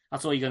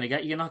that's all you're going to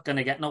get. You're not going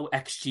to get no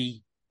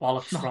XG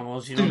bollocks from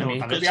us, you know what I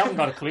mean? Because we haven't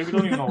got a clue. We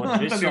don't even know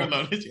what it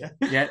is.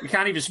 Yeah, we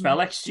can't even spell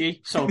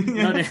XG. So, you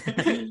know what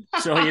I mean?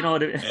 So, you know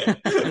what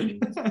I mean?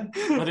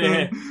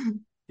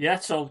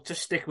 But, so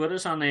just stick with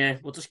us and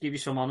we'll just give you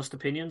some honest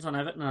opinions on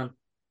Everton. And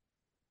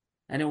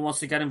anyone wants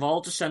to get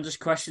involved, just send us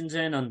questions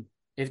in. And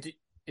if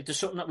there's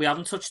something that we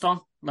haven't touched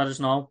on, let us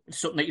know. If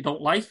it's something that you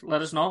don't like,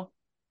 let us know.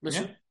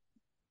 Listen,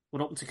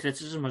 we're open to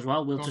criticism as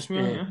well. We'll just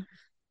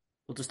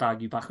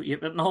argue back with you.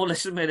 But no,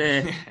 listen,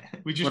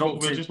 we just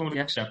want to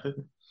accept it.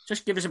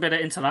 Just give us a bit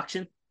of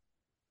interaction.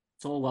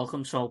 It's all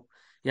welcome. So,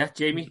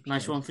 Jamie, 100%.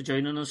 Nice one for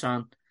joining us.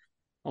 And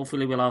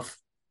hopefully we'll have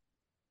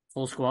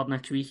full squad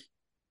next week.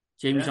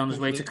 Jamie's on his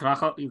way to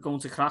Krakow. You're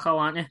going to Krakow,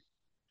 aren't you?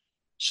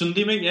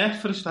 Sunday, mate,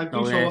 for a stag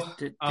do.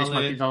 This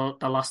might be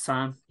the last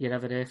time you're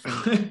ever there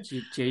from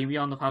Jamie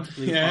on the Paddock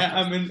Blues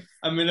podcast.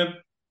 I'm in a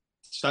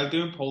stag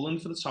do in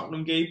Poland for the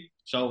Tottenham game.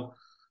 So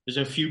there's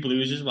a few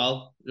Blues as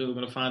well. We're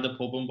going to find a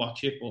pub and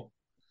watch it. But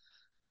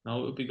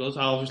no, it would be good.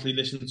 I'll obviously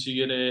listen to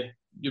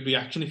your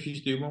reaction if you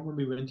do one when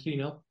we win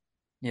 3-0.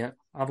 Yeah,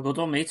 have a good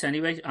one, mate,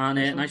 anyway.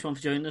 And nice one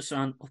for joining us,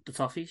 and up the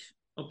toffees.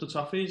 Up the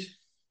toffees.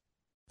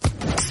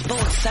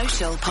 Sports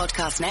Social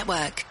Podcast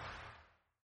Network.